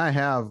 And I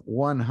have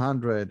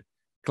 100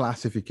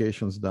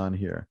 classifications done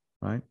here,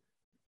 right?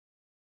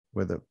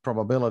 With the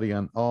probability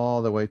and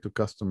all the way to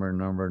customer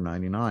number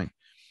 99.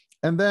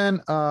 And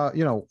then,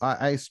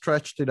 I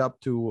stretched it up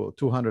to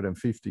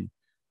 250.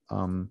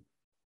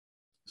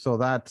 So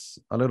that's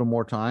a little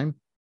more time,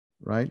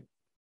 right?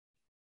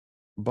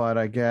 But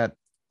I get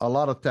a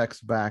lot of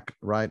text back,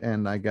 right?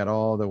 And I get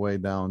all the way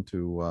down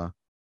to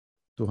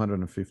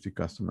 250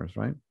 customers,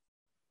 right?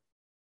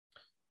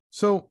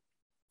 So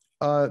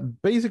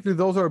basically,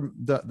 those are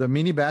the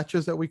mini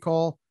batches that we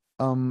call.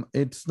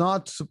 It's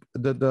not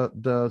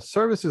the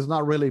service is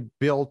not really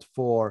built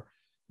for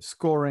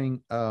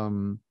scoring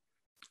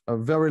a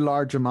very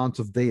large amounts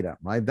of data,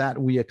 right? That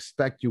we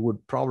expect you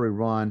would probably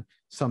run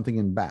something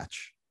in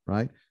batch,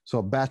 right? So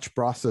a batch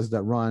process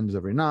that runs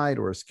every night,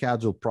 or a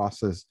scheduled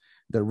process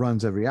that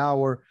runs every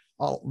hour.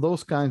 All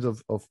those kinds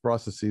of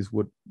processes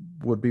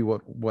would be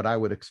what I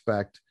would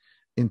expect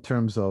in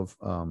terms of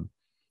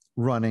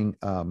running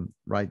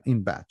right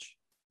in batch,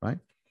 right?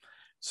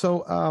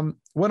 So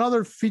one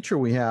other feature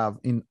we have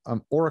in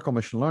Oracle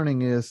Machine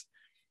Learning is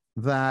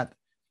that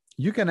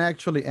you can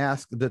actually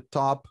ask the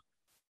top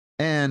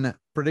N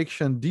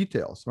prediction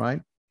details,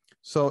 right?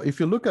 So if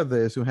you look at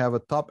this, you have a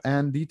top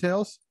N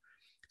details.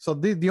 So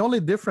the only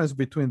difference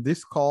between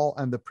this call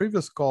and the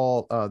previous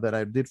call that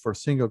I did for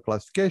single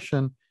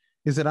classification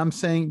is that I'm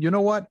saying, you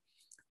know what?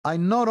 I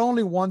not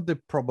only want the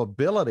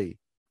probability,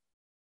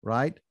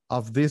 right,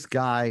 of this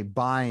guy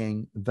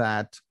buying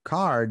that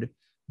card,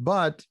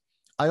 but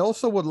I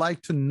also would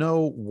like to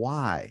know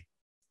why.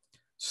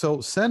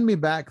 So send me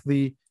back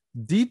the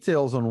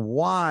details on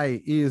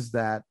why is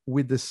that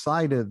we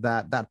decided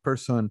that that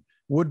person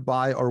would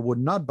buy or would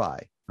not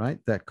buy, right,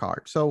 that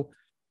card. So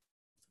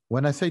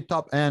when I say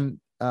top N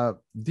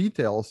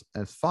details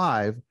as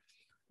 5,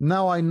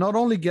 now I not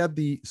only get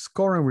the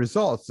scoring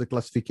results, the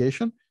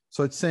classification,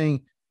 so it's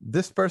saying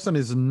this person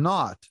is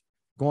not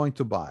going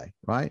to buy,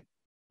 right,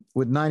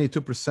 with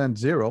 92%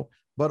 0,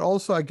 but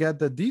also I get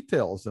the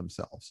details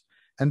themselves.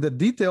 And the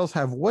details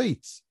have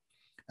weights.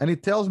 And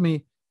it tells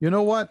me, you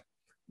know what?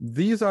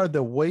 These are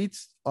the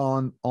weights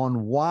on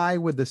why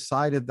we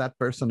decided that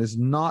person is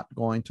not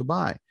going to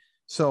buy.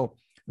 So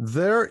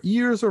their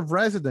years of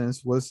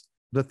residence was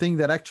the thing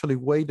that actually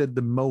weighted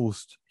the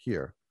most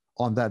here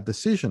on that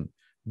decision.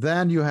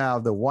 Then you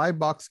have the white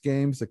box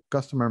games, the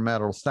customer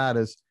marital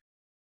status,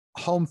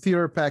 home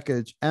theater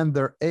package, and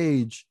their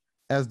age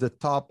as the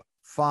top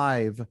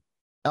 5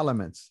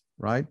 elements,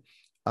 right,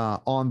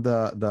 on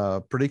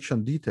the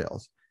prediction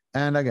details.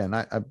 And again,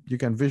 you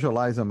can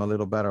visualize them a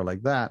little better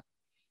like that.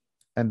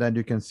 And then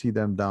you can see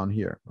them down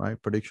here,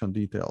 right, prediction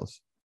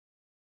details.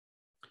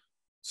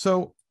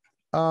 So,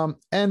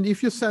 and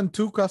if you send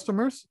 2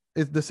 customers,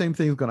 it's the same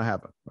thing is going to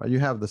happen, right? You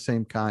have the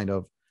same kind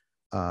of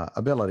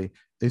ability.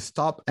 It's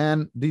top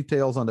N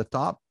details on the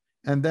top,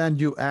 and then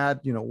you add,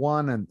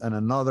 1 and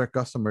another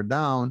customer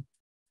down,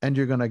 and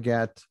you're going to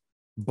get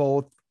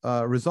both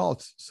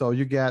results. So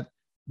you get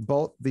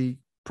both the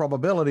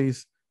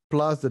probabilities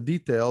plus the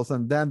details,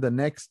 and then the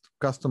next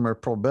customer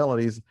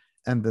probabilities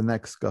and the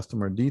next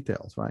customer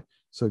details, right?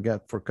 So you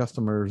get for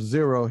customer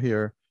 0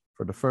 here,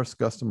 for the first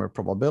customer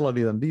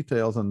probability and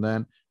details, and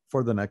then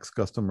for the next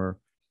customer,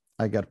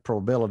 I get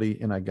probability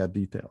and I get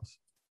details,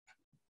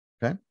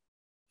 okay?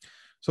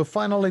 So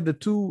finally, the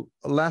 2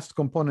 last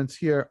components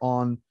here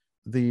on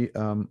the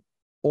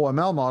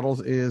OML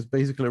models is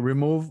basically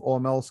remove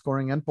OML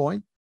scoring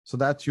endpoint. So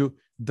that you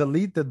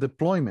delete the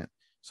deployment.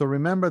 So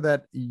remember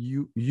that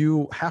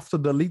you have to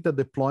delete the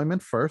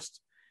deployment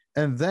first,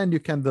 and then you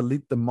can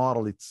delete the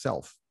model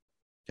itself,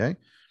 okay?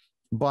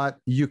 But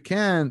you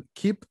can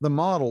keep the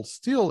model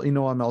still in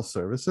OML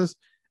services,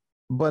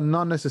 but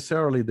not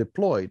necessarily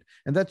deployed.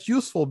 And that's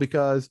useful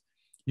because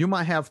you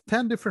might have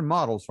 10 different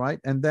models, right?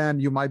 And then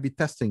you might be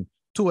testing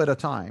 2 at a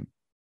time.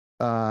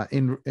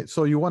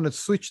 So you want to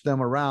switch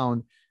them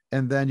around,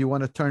 and then you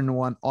want to turn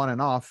one on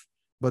and off,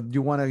 but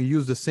you want to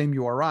use the same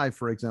URI,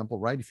 for example,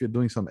 right? If you're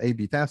doing some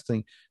A/B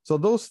testing. So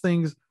those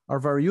things are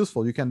very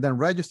useful. You can then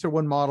register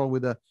one model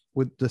with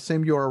the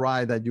same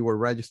URI that you were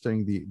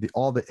registering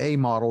all the A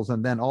models,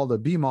 and then all the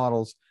B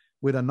models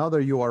with another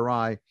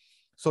URI.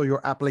 So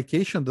your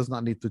application does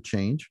not need to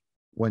change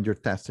when you're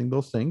testing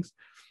those things.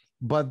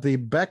 But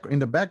in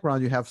the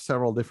background, you have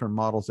several different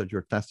models that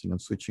you're testing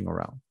and switching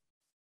around,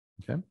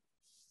 okay?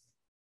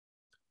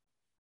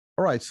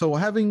 All right, so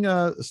having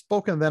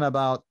spoken then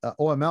about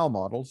OML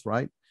models,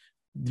 right?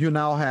 You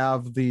now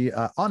have the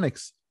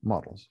ONNX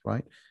models,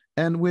 right?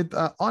 And with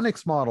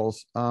ONNX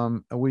models,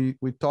 we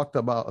talked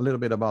about a little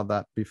bit about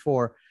that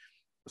before.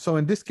 So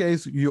in this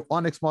case, your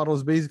ONNX model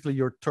is basically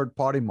your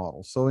third-party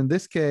model. So in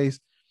this case,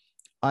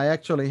 I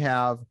actually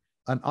have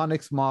an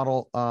ONNX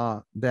model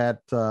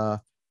that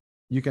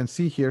you can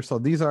see here. So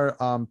these are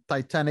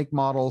Titanic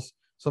models.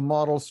 So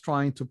models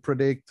trying to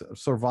predict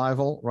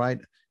survival, right,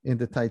 in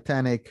the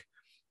Titanic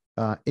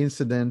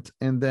incident.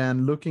 And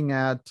then looking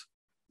at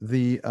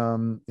the,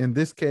 in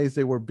this case,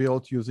 they were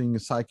built using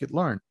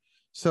Scikit-learn.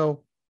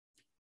 So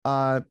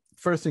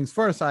first things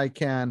first, I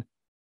can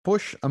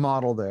push a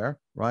model there,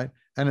 right?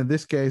 And in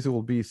this case, it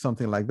will be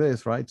something like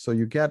this, right? So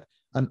you get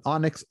an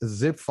ONNX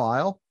zip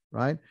file,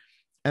 right?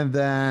 And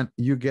then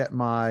you get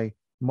my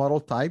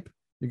model type,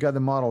 you got the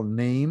model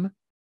name,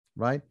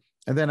 right?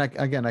 And then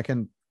again, I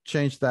can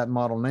change that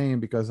model name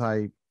because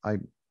I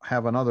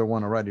have another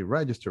one already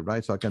registered,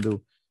 right? So I can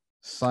do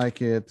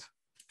Scikit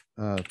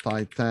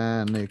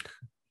Titanic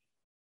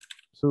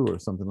 2 or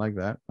something like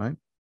that, right?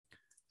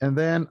 And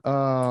then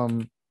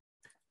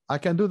I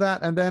can do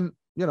that, and then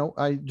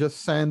I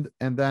just send,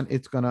 and then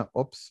it's gonna,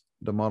 oops,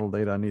 the model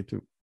data, I need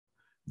to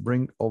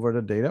bring over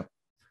the data.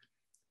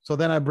 So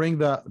then I bring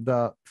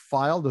the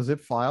file, the zip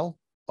file,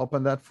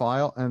 open that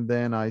file, and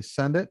then I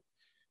send it,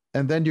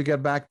 and then you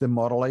get back the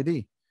model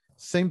ID.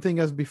 Same thing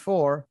as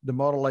before, the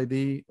model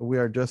ID, we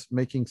are just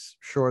making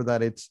sure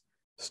that it's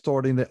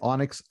stored in the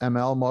ONNX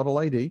ML model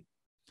ID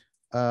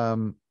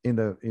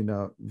in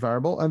a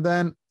variable. And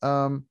then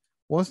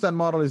once that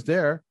model is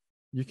there,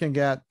 you can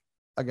get,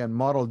 again,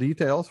 model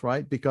details,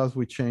 right? Because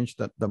we changed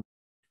the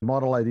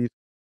model ID.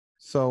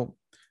 So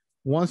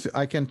once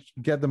I can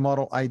get the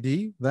model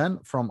ID then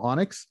from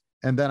ONNX,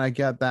 and then I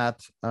get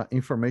that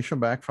information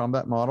back from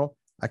that model.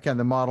 I can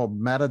the model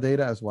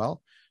metadata as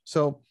well.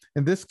 So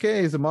in this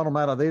case, the model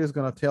metadata is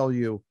going to tell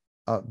you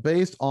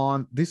based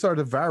on, these are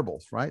the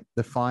variables, right,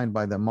 defined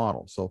by the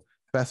model. So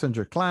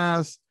passenger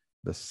class,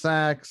 the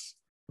sex,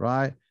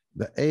 right,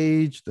 the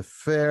age, the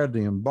fare,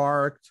 the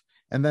embarked,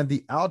 and then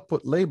the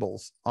output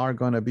labels are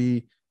going to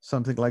be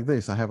something like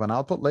this. I have an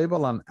output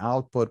label and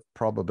output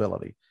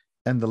probability,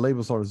 and the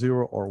labels are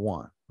 0 or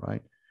 1,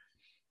 right?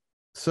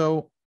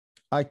 So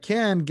I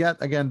can get,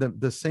 again,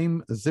 the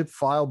same zip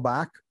file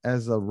back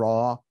as a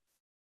raw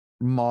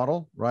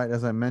model, right?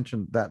 As I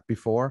mentioned that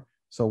before.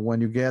 So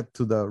when you get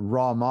to the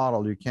raw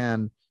model, you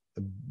can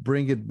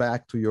bring it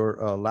back to your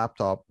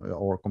laptop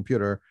or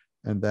computer,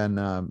 and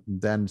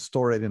then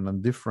store it in a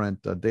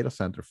different data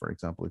center, for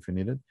example, if you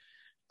need it.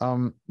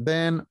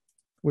 Then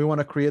we want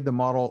to create the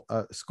model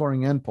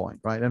scoring endpoint,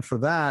 right? And for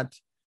that,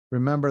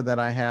 remember that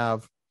I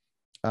have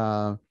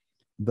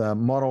the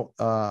model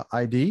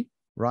ID,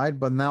 right?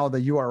 But now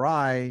the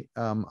URI,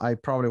 I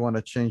probably want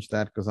to change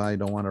that because I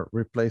don't want to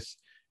replace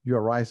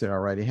URIs that I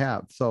already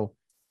have. So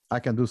I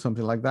can do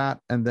something like that.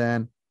 And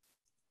then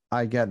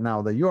I get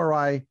now the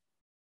URI,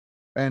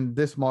 and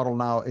this model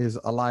now is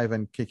alive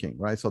and kicking,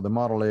 right? So the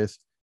model is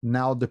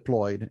now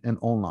deployed and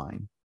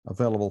online,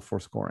 available for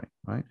scoring,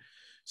 right?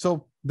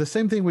 So the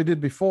same thing we did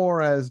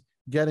before as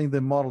getting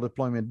the model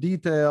deployment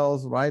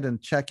details, right?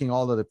 And checking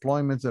all the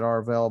deployments that are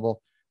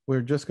available. We're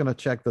just going to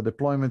check the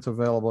deployments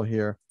available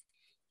here.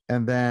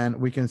 And then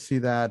we can see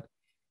that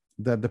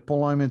the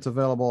deployments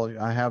available,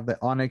 I have the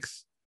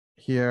ONNX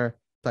here,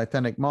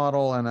 Titanic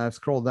model, and I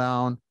scroll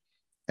down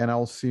and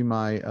I'll see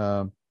my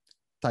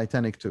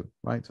Titanic 2,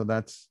 right? So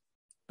that's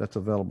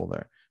available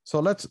there. So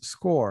let's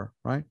score,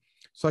 right?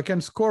 So I can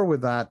score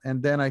with that,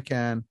 and then I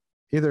can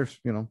either,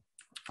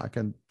 I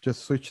can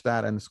just switch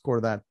that and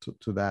score that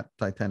to that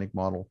Titanic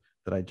model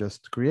that I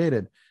just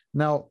created.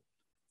 Now,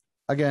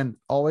 again,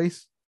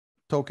 always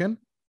token,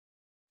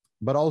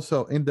 but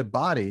also in the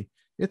body,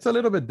 it's a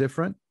little bit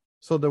different.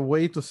 So the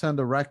way to send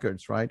the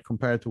records, right,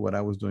 compared to what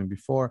I was doing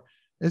before,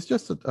 it's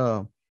just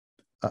a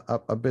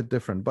bit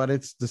different, but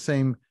it's the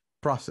same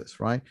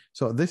process, right?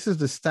 So this is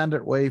the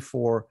standard way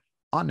for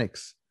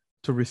ONNX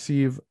to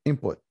receive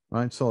input,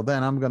 right? So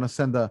then I'm going to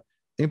send the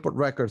input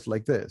records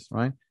like this,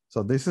 right?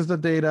 So this is the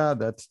data,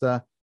 that's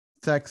the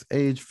sex,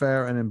 age,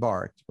 fare, and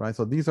embarked, right?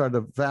 So these are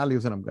the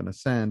values that I'm going to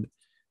send.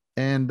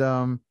 And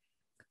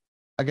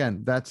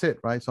again, that's it,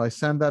 right? So I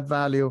send that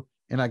value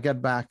and I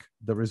get back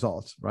the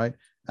results, right?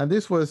 And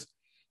this was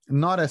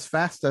not as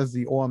fast as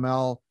the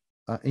OML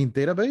in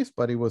database,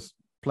 but it was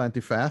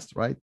plenty fast,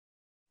 right?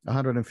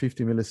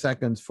 150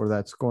 milliseconds for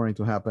that scoring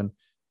to happen.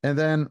 And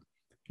then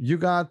you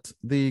got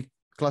the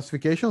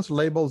classifications: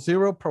 label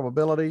 0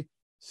 probability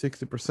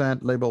 60%,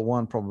 label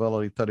 1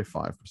 probability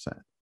 35%,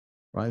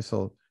 right?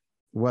 So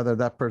whether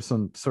that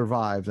person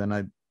survives,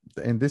 and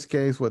in this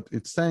case, what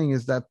it's saying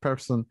is that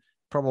person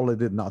probably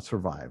did not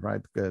survive,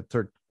 right?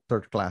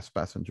 Third class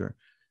passenger.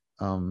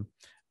 And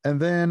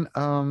then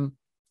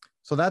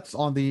so that's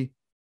on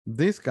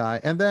this guy,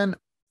 and then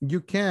you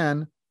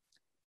can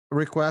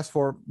request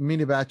for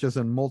mini batches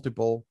and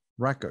multiple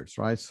records,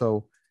 right?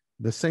 So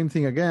the same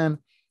thing again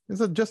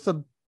is just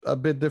a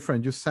bit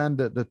different. You send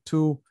the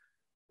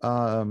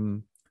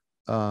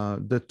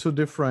two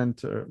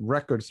different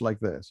records like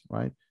this,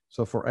 right?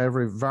 So for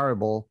every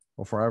variable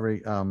or for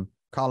every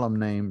column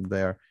name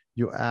there,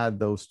 you add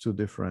those two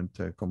different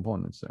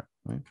components there,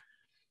 right?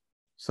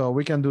 So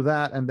we can do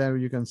that, and then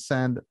you can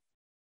send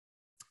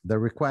the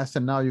request,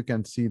 and now you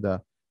can see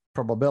the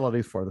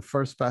probability for the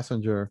first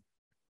passenger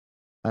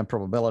and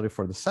probability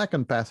for the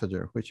second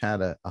passenger, which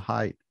had a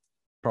high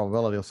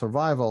probability of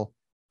survival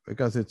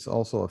because it's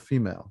also a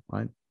female,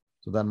 right?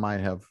 So that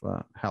might have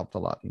helped a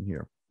lot in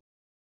here.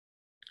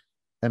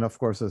 And of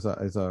course, as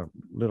a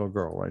little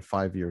girl, right,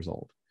 5 years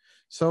old.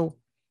 So,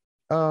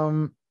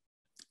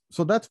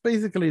 so that's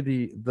basically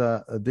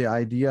the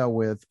idea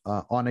with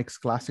ONNX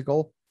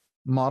classical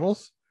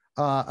models.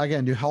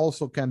 Again, you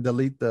also can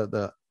delete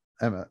the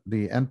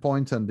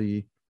endpoints and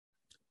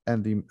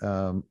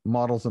the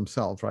models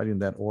themselves, right, in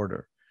that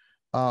order.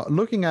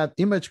 Looking at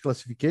image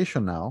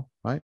classification now,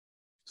 right?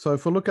 So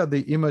if we look at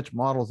the image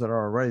models that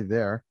are already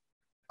there,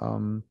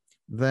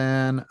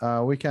 then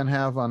we can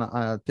have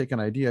take an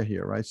idea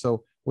here, right?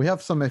 So we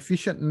have some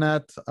efficient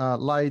net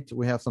light,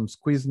 we have some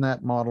squeeze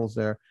net models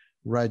there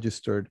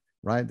registered,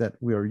 right, that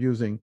we are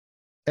using.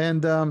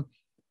 And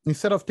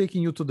instead of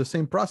taking you to the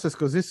same process,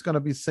 because this is going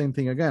to be the same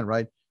thing again,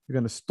 right? You're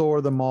going to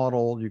store the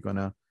model, you're going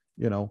to,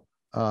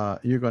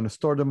 you're going to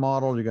store the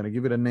model, you're going to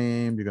give it a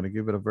name, you're going to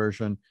give it a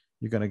version,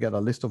 you're going to get a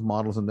list of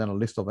models and then a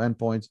list of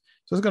endpoints.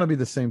 So it's going to be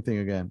the same thing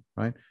again,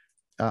 right?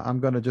 I'm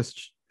going to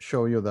just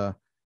show you the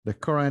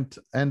current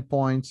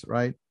endpoints,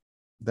 right,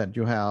 that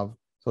you have.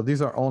 So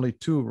these are only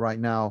two right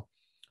now,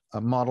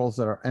 models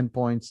that are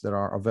endpoints that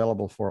are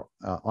available for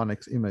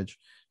ONNX image.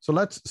 So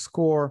let's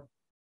score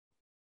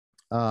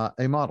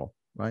a model,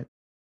 right?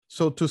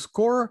 So to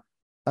score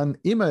an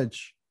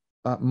image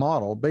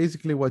model,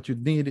 basically what you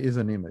need is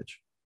an image,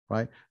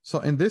 right? So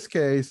in this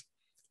case,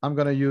 I'm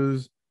going to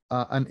use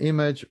an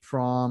image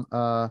from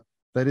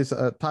that is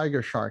a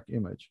tiger shark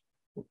image.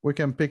 We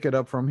can pick it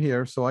up from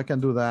here, so I can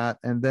do that,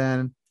 and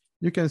then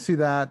you can see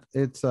that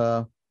it's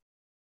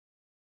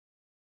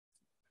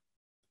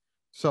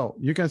so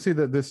you can see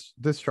that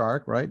this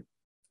shark, right?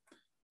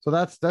 So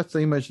that's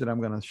the image that I'm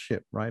going to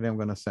ship, right? I'm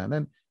going to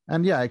send,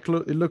 and yeah, it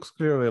looks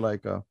clearly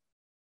like a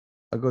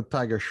good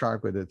tiger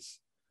shark with its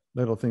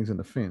little things in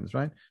the fins,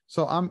 right?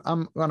 So I'm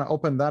going to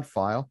open that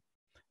file,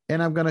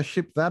 and I'm going to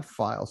ship that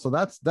file. So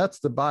that's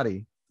the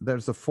body.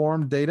 There's the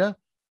form data,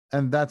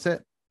 and that's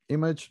it.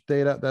 Image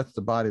data, that's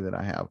the body that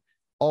I have.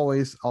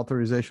 Always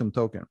authorization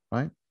token,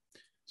 right?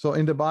 So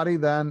in the body,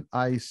 then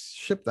I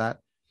ship that.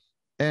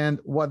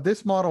 And what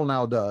this model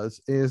now does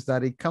is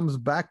that it comes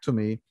back to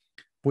me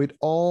with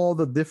all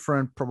the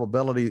different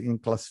probability in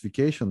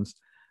classifications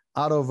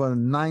out of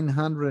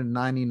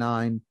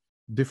 999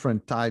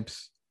 different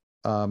types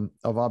of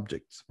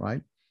objects,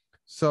 right?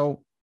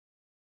 So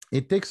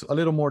it takes a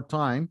little more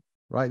time,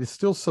 right? It's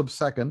still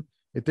sub-second.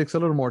 It takes a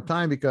little more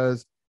time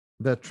because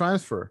the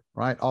transfer,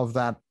 right, of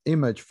that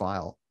image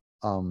file,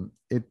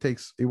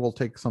 it will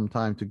take some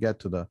time to get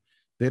to the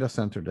data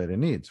center that it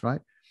needs,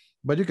 right?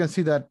 But you can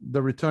see that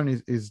the return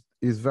is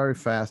very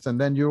fast, and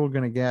then you're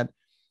going to get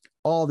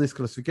all these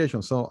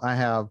classifications. So I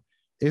have,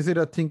 is it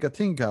a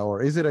tinka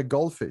or is it a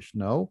goldfish?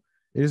 No.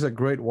 It is a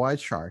great white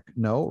shark?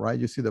 No, right?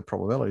 You see the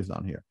probabilities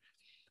down here.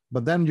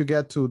 But then you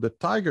get to the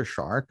tiger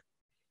shark,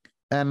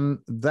 and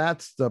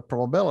that's the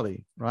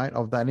probability, right,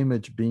 of that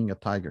image being a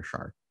tiger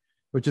shark,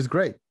 which is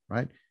great,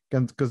 right?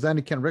 Because then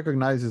it can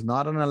recognize it's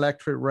not an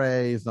electric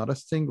ray, it's not a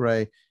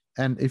stingray.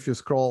 And if you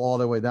scroll all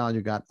the way down,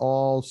 you got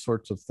all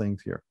sorts of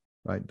things here,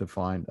 right?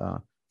 Defined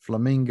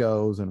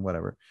flamingos and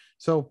whatever.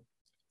 So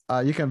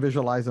you can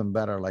visualize them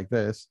better like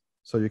this.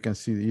 So you can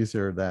see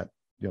easier that,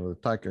 the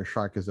tiger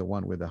shark is the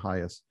one with the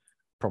highest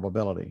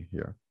probability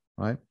here,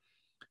 right?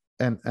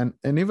 And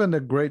even the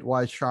great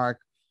white shark,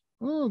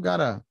 got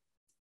a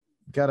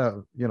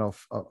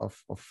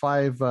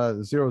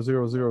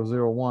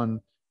 500,001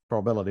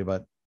 probability,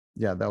 but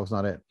yeah, that was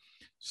not it.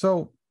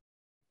 So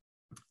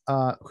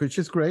which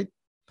is great.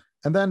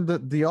 And then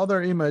the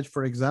other image,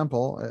 for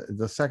example,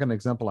 the second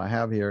example I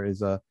have here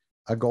is a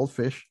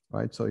goldfish,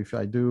 right? So if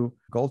I do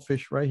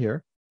goldfish right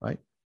here, right?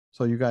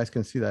 So you guys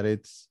can see that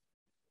it's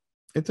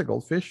a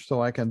goldfish.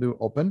 So I can do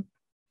open,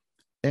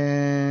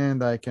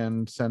 and I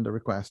can send a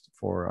request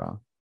for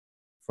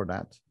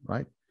that,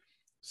 right?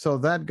 So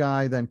that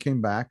guy then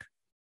came back,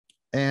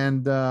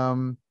 and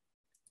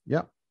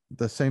yeah,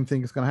 the same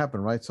thing is going to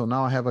happen, right? So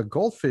now I have a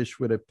goldfish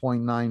with a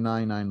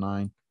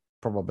 0.9999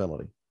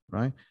 probability,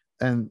 right?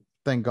 And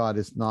thank God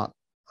it's not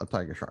a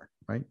tiger shark,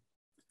 right?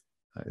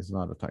 It's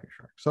not a tiger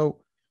shark.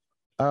 So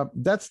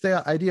that's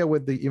the idea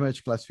with the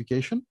image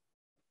classification.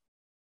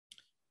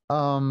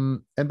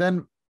 And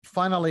then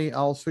finally,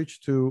 I'll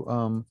switch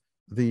to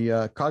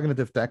the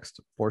cognitive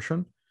text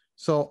portion.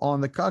 So on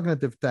the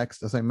cognitive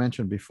text, as I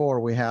mentioned before,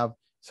 we have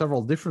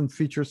several different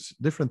features,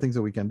 different things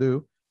that we can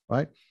do,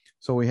 right?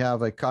 So we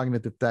have a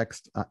cognitive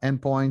text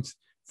endpoints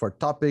for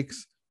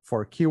topics,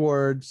 for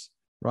keywords,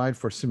 right?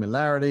 For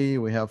similarity,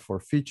 we have for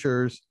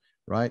features,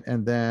 right?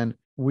 And then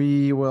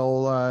we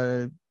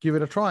will give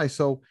it a try.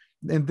 So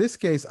in this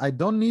case, I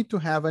don't need to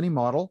have any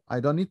model. I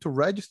don't need to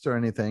register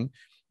anything.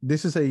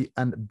 This is a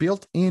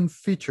built-in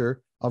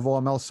feature of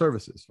OML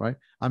services, right?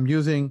 I'm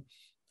using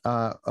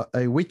a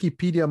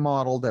Wikipedia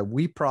model that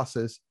we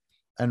process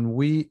and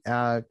we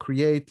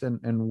create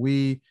and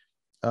we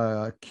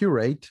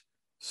curate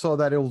so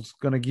that it's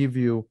going to give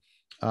you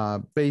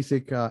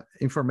basic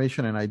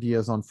information and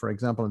ideas on, for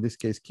example, in this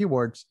case,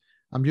 keywords.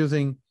 I'm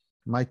using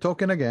my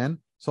token again.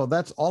 So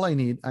that's all I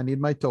need. I need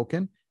my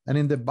token. And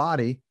in the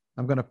body,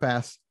 I'm going to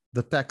pass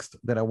the text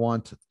that I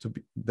want to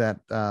be, that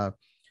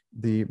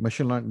the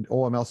machine learning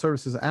OML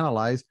services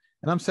analyze.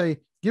 And I'm saying,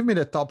 give me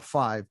the top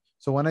 5.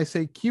 So when I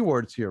say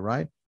keywords here,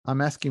 right,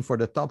 I'm asking for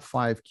the top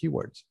 5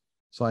 keywords.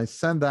 So I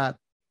send that,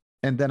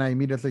 and then I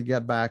immediately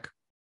get back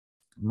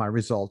my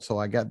results. So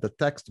I get the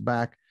text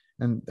back,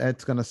 and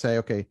it's going to say,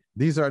 okay,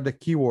 these are the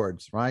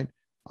keywords, right?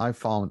 I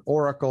found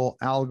Oracle,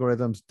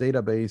 algorithms,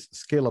 database,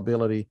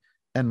 scalability,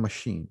 and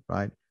machine,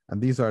 right?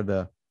 And these are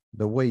the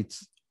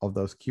weights of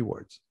those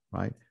keywords,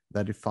 right,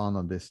 that you found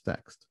on this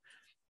text.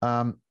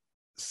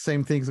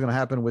 Same thing is going to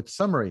happen with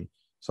summary.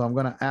 So I'm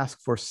going to ask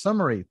for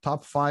summary,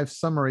 top 5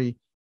 summary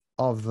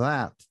of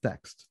that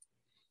text.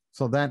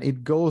 So then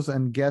it goes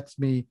and gets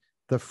me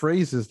the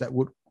phrases that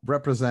would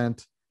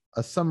represent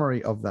a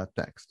summary of that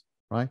text,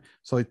 right?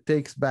 So it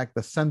takes back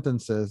the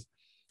sentences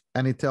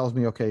and it tells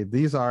me, okay,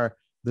 these are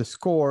the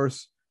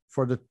scores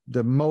for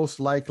the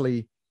most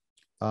likely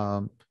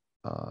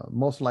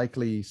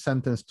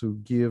sentence to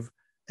give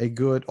a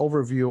good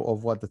overview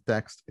of what the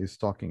text is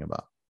talking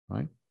about,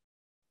 right?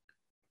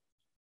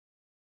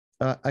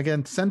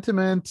 Again,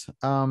 sentiment.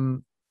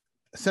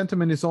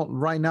 Sentiment is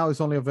right now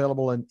is only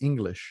available in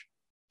English.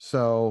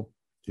 So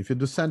if you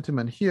do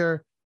sentiment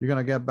here, you're going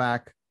to get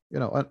back,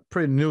 a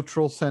pretty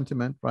neutral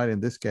sentiment, right?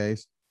 In this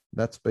case,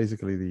 that's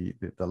basically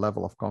the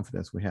level of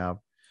confidence we have.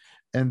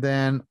 And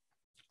then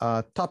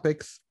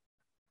topics,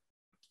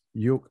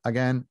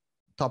 again,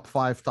 top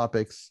 5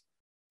 topics,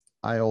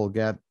 I'll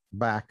get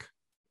back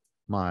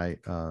my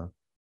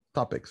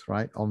topics,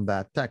 right, on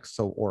that text.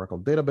 So Oracle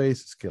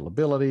database,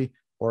 scalability,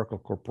 Oracle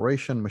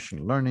corporation,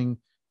 machine learning,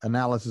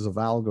 analysis of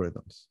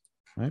algorithms,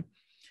 right?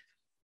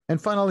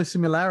 And finally,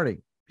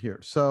 similarity here.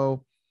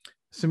 So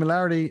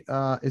similarity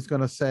is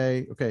going to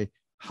say, okay,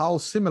 how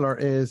similar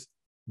is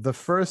the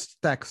first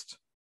text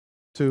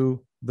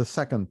to the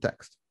second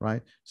text,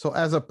 right? So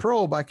as a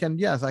probe, I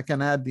can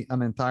add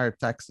an entire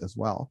text as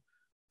well,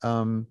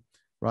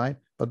 right?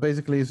 But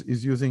basically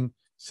is using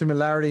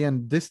similarity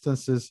and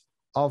distances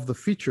of the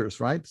features,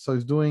 right? So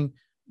it's doing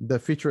the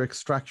feature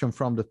extraction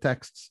from the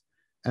texts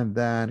and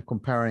then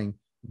comparing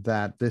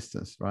that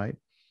distance, right?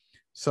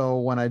 So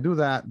when I do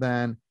that,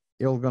 then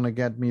it's going to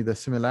get me the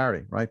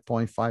similarity, right?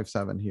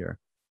 0.57 here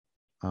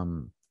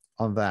on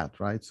that,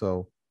 right?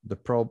 So the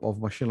probe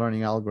of machine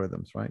learning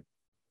algorithms, right?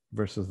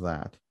 Versus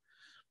that.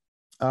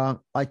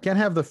 I can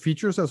have the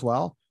features as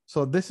well.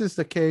 So this is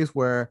the case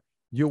where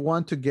you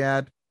want to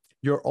get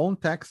your own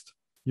text.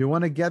 You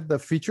want to get the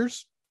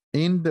features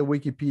in the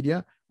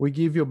Wikipedia. We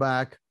give you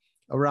back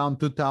around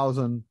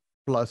 2,000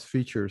 plus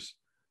features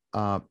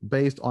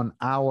based on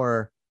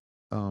our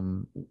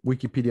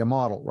Wikipedia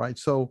model, right?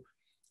 So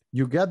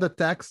you get the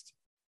text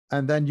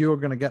and then you're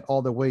going to get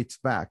all the weights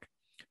back.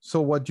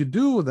 So what you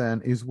do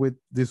then is with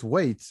these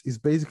weights is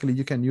basically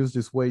you can use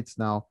these weights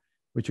now,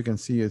 which you can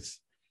see it's,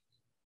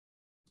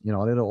 a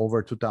little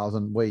over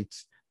 2,000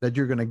 weights that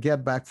you're going to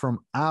get back from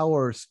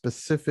our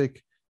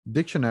specific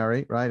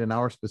dictionary, right? And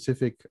our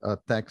specific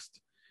text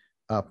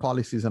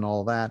policies and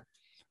all that.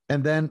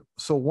 And then,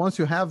 so once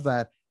you have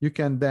that, you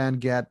can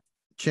then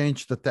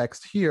change the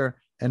text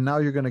here. And now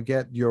you're going to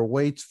get your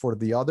weights for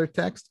the other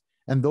text.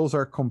 And those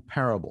are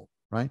comparable,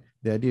 right?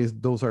 The idea is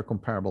those are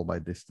comparable by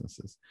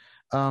distances.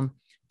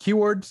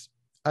 Keywords,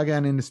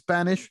 again, in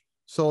Spanish.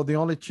 So the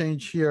only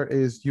change here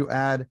is you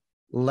add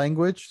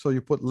language. So you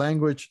put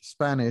language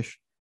Spanish,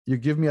 you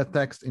give me a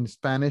text in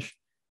Spanish,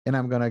 and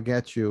I'm going to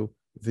get you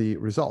the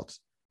results.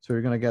 So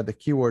you're going to get the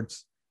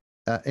keywords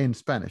in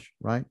Spanish,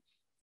 right?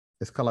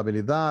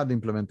 Escalabilidad,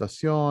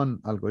 implementación,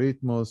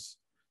 algoritmos,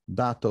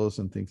 datos,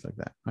 and things like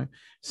that, right?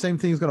 Same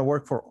thing is going to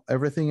work for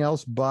everything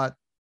else but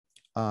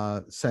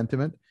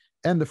sentiment.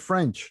 And the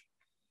French,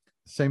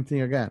 same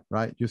thing again,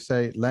 right? You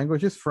say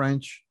language is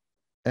French,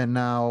 and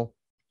now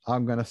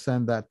I'm going to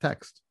send that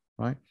text,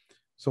 right?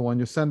 So when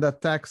you send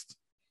that text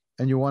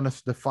and you want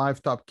the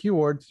 5 top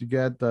keywords, you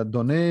get the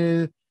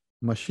données,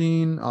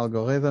 machine,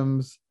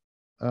 algorithms,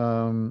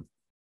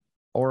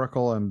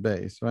 Oracle, and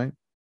base, right?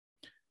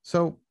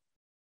 So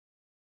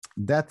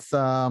that's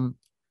the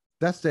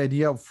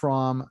idea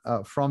from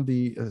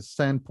the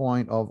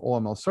standpoint of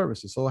OML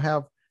services. So I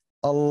have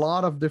a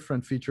lot of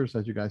different features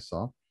that you guys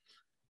saw.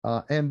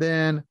 And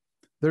then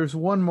there's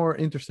one more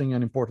interesting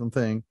and important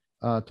thing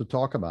to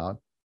talk about,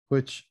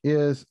 which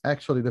is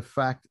actually the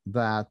fact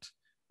that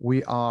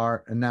we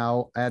are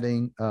now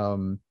adding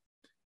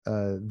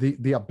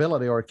the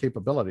ability or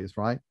capabilities,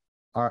 right,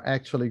 are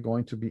actually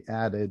going to be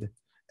added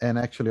and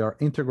actually are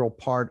integral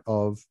part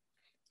of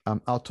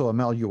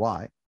AutoML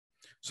UI.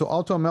 So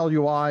AutoML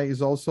UI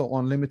is also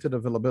on limited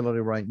availability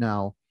right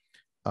now.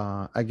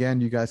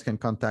 Again, you guys can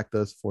contact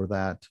us for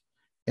that.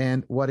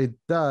 And what it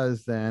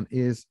does then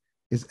is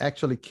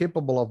actually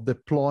capable of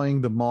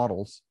deploying the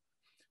models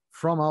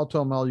from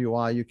AutoML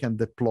UI, you can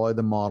deploy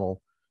the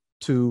model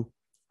to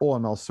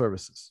OML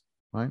services,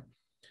 right?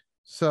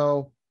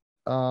 So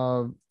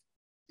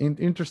in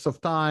interest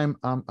of time,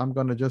 I'm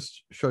going to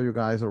just show you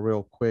guys a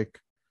real quick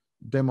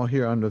demo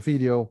here on the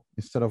video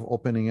instead of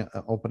opening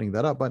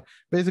that up. But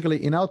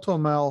basically in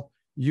AutoML,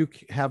 you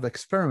have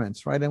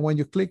experiments, right? And when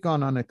you click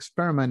on an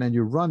experiment and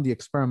you run the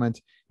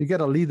experiment, you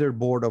get a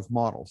leaderboard of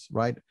models,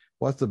 right?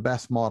 What's the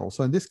best model?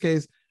 So in this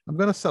case, I'm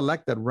going to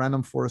select that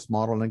random forest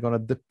model and I'm going to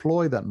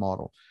deploy that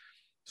model.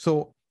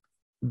 So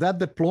that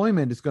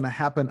deployment is going to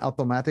happen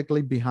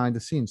automatically behind the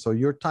scenes. So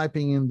you're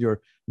typing in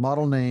your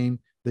model name,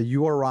 the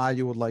URI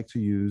you would like to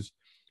use,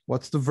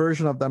 what's the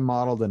version of that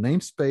model, the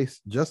namespace,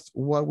 just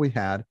what we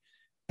had,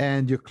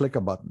 and you click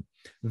a button.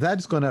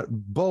 That's going to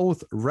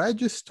both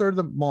register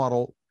the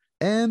model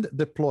and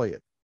deploy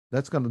it.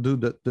 That's going to do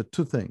the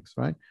two things,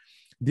 right?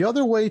 The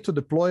other way to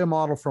deploy a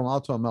model from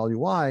AutoML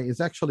UI is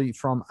actually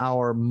from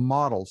our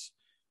models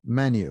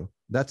menu.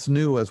 That's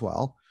new as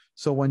well.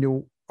 So when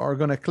you are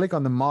going to click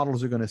on the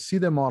models, you're going to see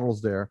the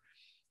models there,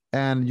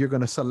 and you're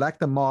going to select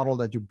the model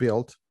that you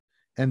built,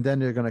 and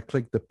then you're going to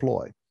click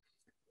deploy.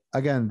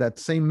 Again, that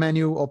same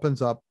menu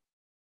opens up.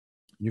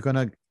 You're going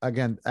to,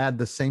 again, add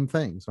the same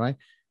things, right?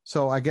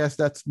 So I guess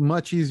that's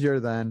much easier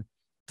than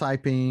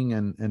typing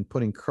and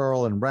putting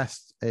curl and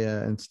rest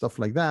and stuff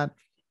like that.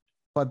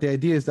 But the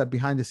idea is that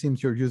behind the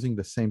scenes, you're using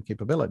the same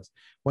capabilities.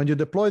 When you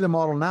deploy the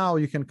model now,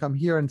 you can come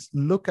here and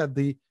look at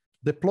the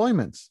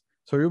deployments.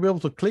 So you'll be able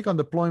to click on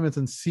deployments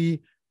and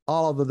see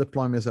all of the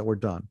deployments that were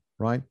done,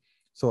 right?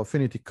 So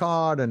affinity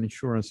card and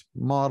insurance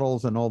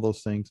models and all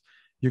those things,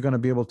 you're going to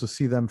be able to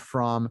see them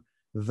from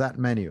that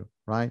menu,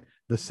 right?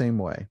 The same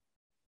way.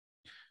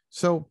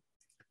 So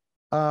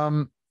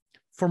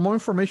for more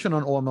information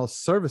on OML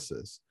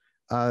services,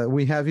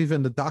 we have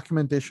even the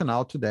documentation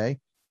out today.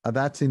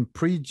 That's in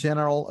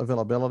pre-general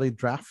availability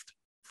draft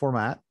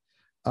format,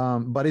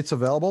 but it's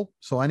available,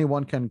 so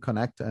anyone can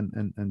connect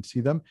and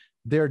see them.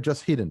 They're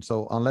just hidden,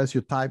 so unless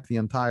you type the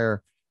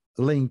entire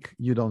link,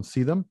 you don't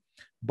see them.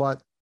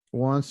 But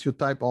once you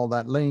type all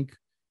that link,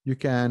 you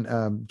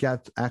can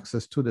get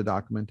access to the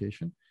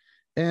documentation.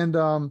 And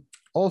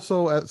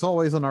also, as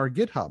always, on our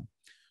GitHub.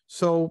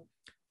 So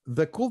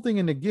the cool thing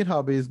in the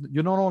GitHub is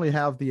you not only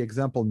have the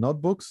example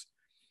notebooks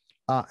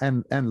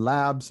and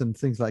labs and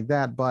things like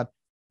that, but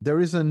there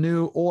is a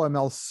new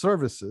OML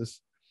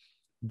services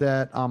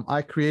that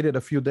I created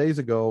a few days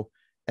ago.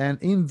 And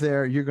in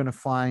there, you're going to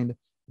find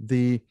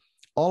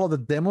all of the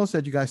demos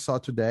that you guys saw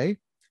today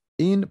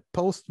in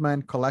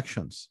Postman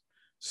collections.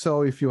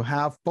 So if you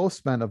have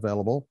Postman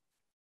available,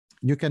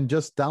 you can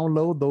just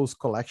download those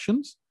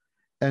collections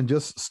and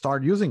just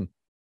start using.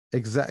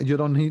 You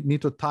don't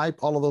need to type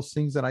all of those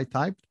things that I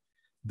typed.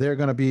 They're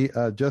going to be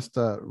just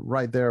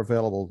right there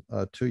available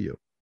to you,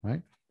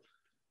 right?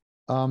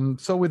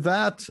 So with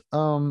that,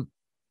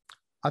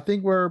 I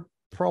think we're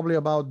probably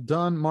about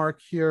done, Mark,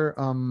 here.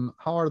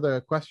 How are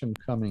the questions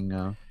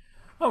coming?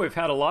 Oh, we've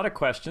had a lot of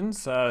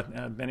questions.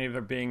 Many of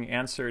them are being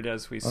answered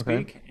as we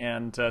speak. Okay.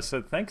 And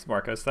so thanks,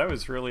 Marcos. That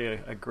was really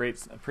a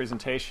great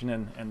presentation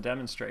and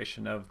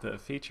demonstration of the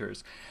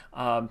features.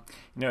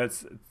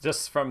 It's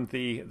just from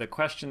the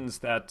questions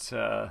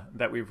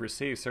that we've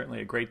received, certainly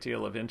a great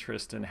deal of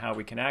interest in how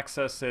we can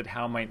access it.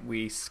 How might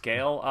we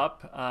scale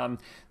up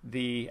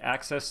the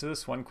access to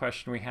this? One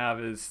question we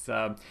have is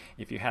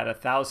if you had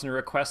 1,000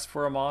 requests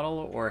for a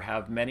model or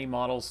have many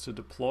models to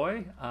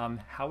deploy,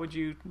 how would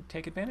you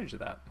take advantage of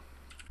that?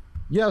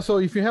 Yeah, so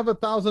if you have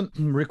 1,000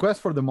 requests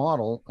for the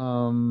model,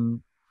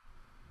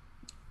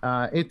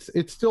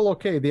 it's still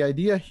okay. The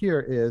idea here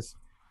is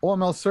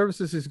OML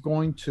Services is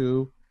going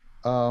to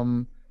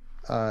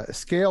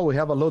scale. We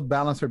have a load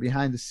balancer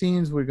behind the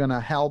scenes. We're going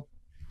to help,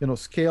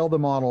 scale the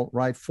model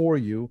right for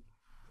you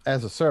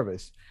as a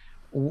service.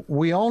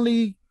 We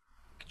only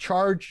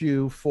charge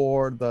you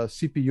for the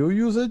CPU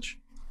usage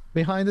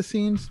behind the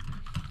scenes.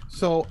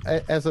 So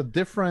as a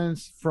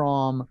difference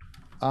from,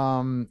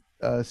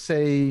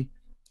 say,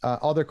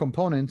 other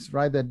components,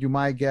 right, that you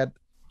might get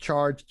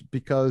charged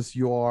because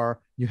you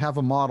have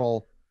a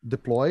model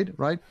deployed,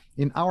 right?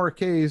 In our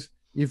case,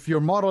 if your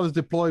model is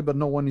deployed but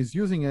no one is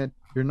using it,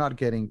 you're not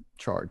getting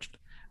charged.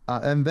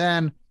 And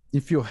then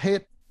if you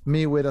hit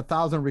me with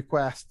 1,000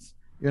 requests,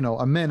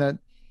 a minute,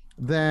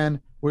 then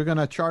we're going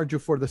to charge you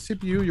for the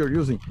CPU you're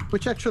using,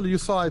 which actually you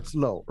saw it's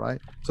low, right?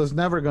 So it's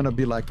never going to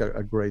be like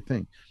a great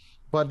thing.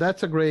 But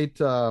that's a great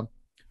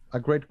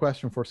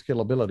question for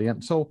scalability.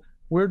 And so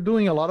we're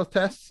doing a lot of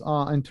tests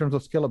in terms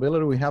of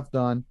scalability. We have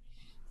done.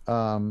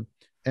 And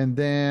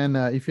then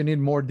if you need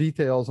more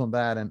details on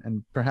that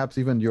and perhaps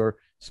even your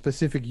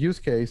specific use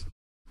case,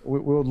 we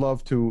would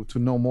love to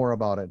know more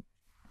about it.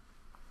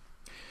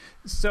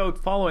 So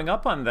following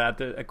up on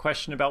that, a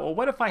question about, well,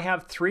 what if I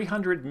have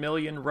 300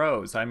 million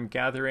rows? I'm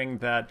gathering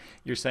that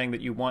you're saying that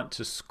you want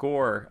to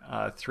score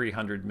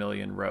 300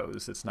 million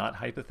rows. It's not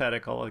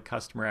hypothetical. A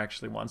customer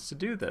actually wants to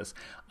do this.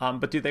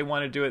 But do they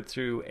want to do it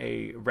through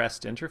a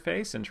REST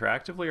interface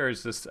interactively, or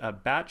is this a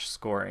batch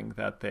scoring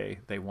that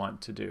they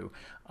want to do?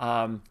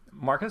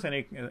 Marcos,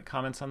 any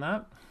comments on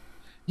that?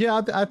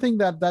 Yeah, I think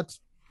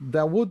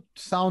that would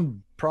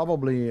sound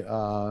probably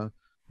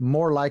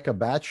more like a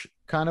batch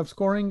kind of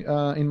scoring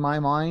in my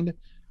mind.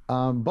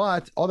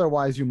 But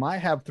otherwise, you might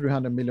have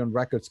 300 million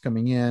records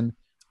coming in,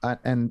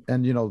 and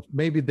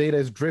maybe data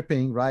is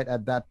dripping right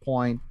at that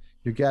point.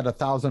 You get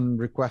 1,000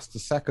 requests a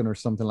second or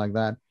something like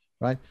that,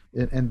 right?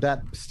 And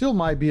that still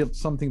might be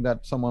something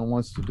that someone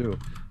wants to do.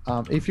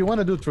 If you want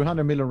to do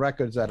 300 million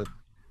records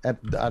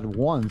at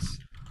once,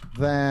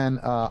 then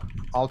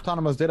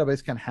autonomous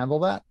database can handle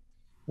that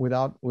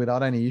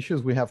without any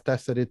issues. We have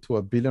tested it to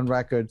 1 billion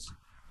records,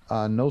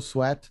 no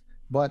sweat.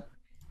 But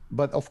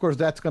of course,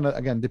 that's going to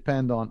again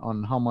depend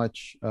on how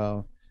much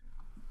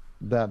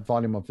that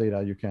volume of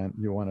data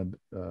you want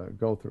to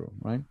go through,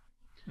 right?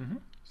 Mm-hmm.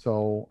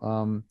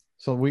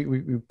 So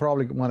we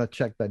probably want to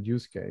check that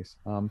use case.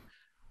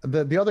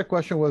 The other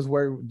question was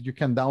where you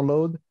can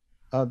download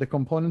the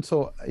component.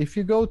 So if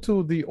you go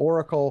to the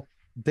Oracle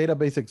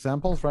database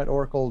examples, right,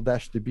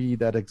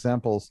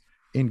 Oracle-db.examples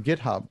in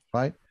GitHub,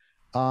 right,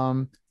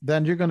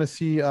 then you're going to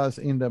see us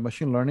in the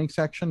machine learning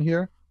section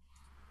here,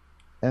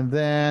 and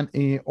then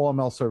in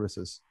OML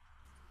services.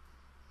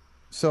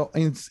 So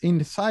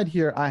inside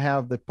here, I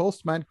have the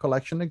Postman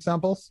collection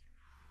examples.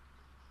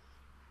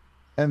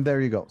 And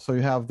there you go. So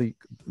you have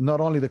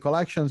not only the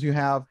collections, you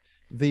have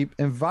the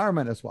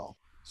environment as well.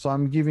 So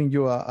I'm giving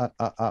you a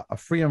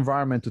free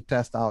environment to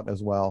test out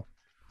as well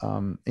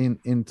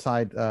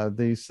inside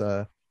these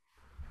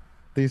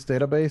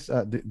database,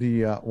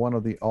 one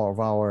of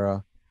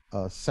our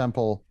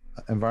sample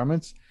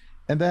environments.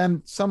 And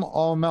then some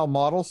OML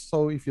models.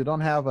 So if you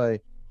don't have a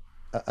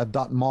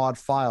 .mod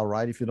file,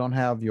 right? If you don't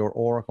have your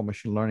Oracle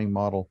machine learning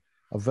model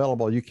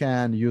available, you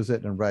can use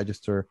it and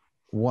register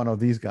one of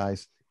these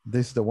guys.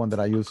 This is the one that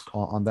I used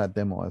on that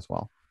demo as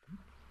well.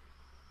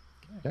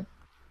 Okay.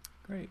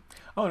 Great.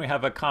 Oh, and we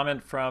have a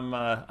comment from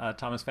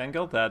Thomas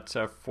Vengel that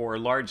for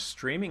large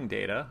streaming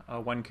data,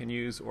 one can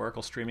use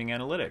Oracle Streaming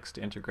Analytics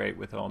to integrate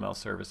with OML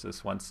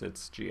Services once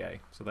it's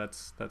GA. So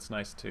that's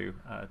nice to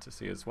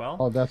see as well.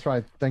 Oh, that's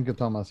right. Thank you,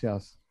 Thomas.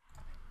 Yes.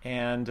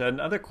 And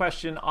another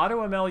question: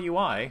 AutoML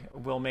UI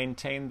will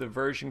maintain the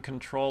version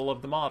control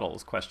of the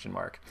models?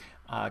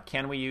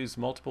 Can we use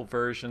multiple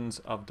versions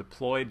of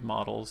deployed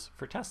models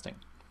for testing?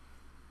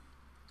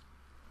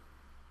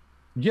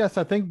 Yes,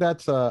 I think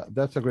that's a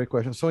great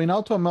question. So in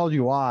AutoML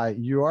UI,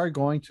 you are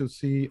going to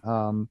see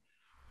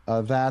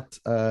that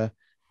a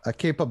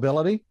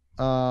capability,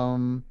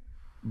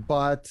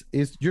 but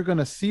you're going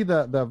to see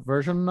the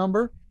version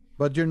number,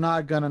 but you're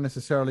not going to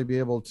necessarily be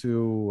able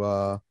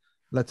to,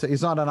 let's say,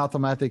 it's not an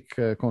automatic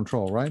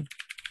control, right?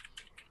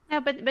 No,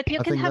 but you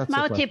can have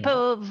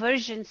multiple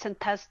versions and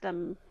test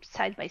them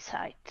side by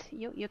side.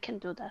 You can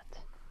do that.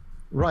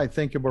 Right.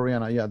 Thank you,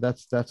 Boriana. Yeah,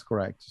 that's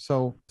correct.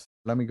 So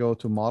let me go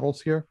to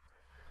models here.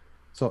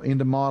 So in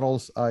the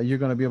models, you're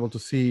going to be able to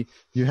see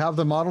you have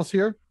the models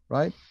here,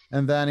 right?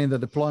 And then in the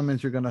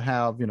deployments, you're going to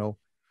have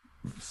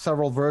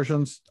several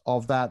versions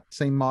of that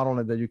same model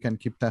that you can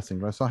keep testing,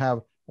 right? So I have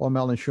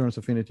OML Insurance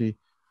Affinity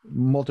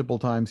multiple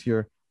times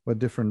here with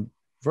different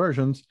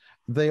versions.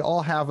 They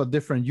all have a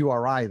different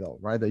URI though,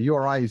 right? The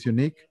URI is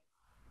unique,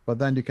 but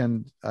then you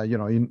can,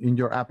 in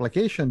your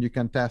application, you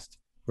can test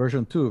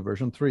version 2,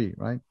 version 3,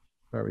 right?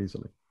 Very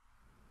easily.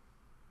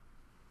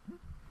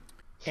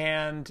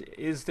 And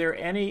is there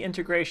any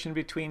integration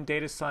between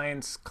data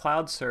science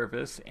cloud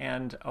service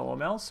and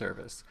OML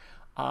service?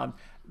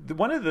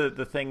 One of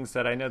the things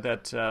that I know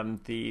that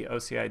the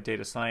OCI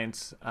data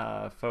science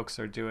folks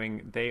are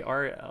doing, they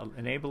are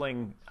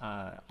enabling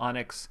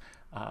ONNX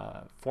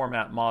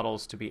format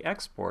models to be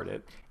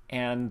exported.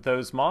 And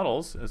those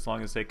models, as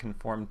long as they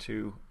conform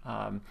to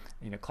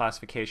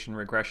classification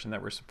regression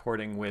that we're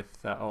supporting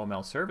with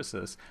OML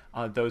services,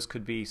 those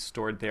could be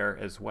stored there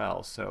as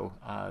well. So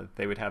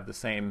they would have the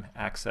same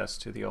access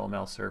to the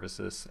OML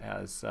services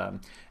as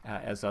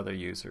other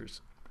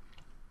users.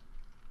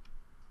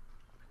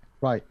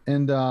 Right.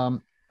 And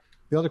the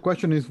other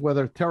question is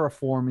whether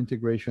Terraform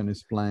integration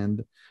is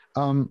planned.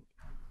 So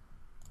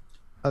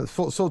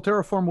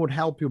Terraform would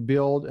help you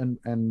build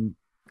and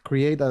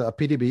create a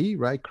PDB,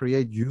 right?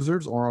 Create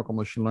users, Oracle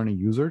Machine Learning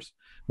users.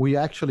 We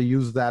actually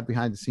use that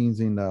behind the scenes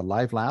in the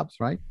live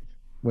labs, right?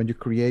 When you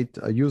create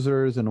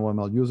users and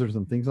OML users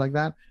and things like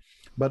that.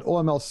 But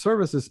OML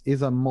Services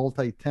is a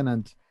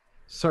multi-tenant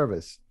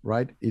service,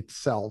 right?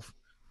 Itself.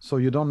 So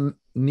you don't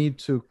need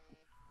to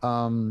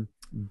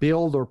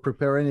build or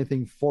prepare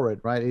anything for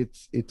it, right?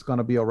 It's going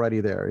to be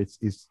already there.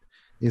 It's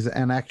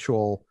an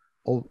actual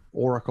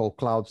Oracle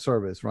cloud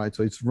service, right?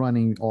 So it's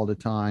running all the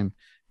time.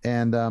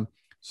 And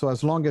so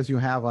as long as you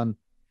have an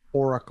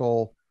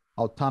Oracle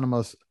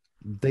autonomous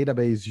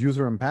database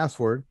user and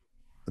password,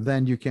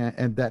 then you can,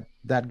 and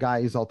that guy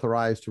is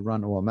authorized to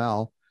run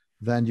OML,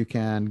 then you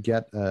can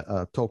get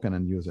a token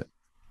and use it.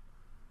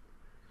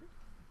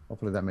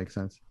 Hopefully that makes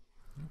sense.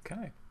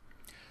 Okay.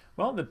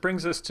 Well, that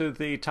brings us to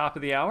the top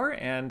of the hour,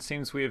 and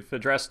seems we've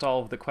addressed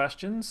all of the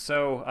questions.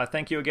 So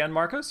thank you again,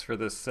 Marcos, for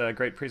this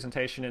great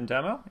presentation and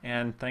demo,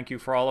 and thank you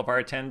for all of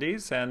our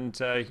attendees and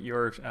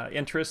your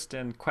interest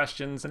and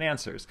questions and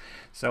answers.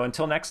 So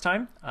until next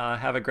time,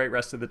 have a great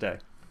rest of the day.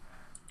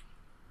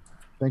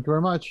 Thank you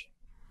very much.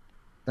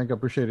 Thank you.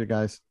 Appreciate it,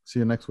 guys. See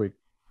you next week.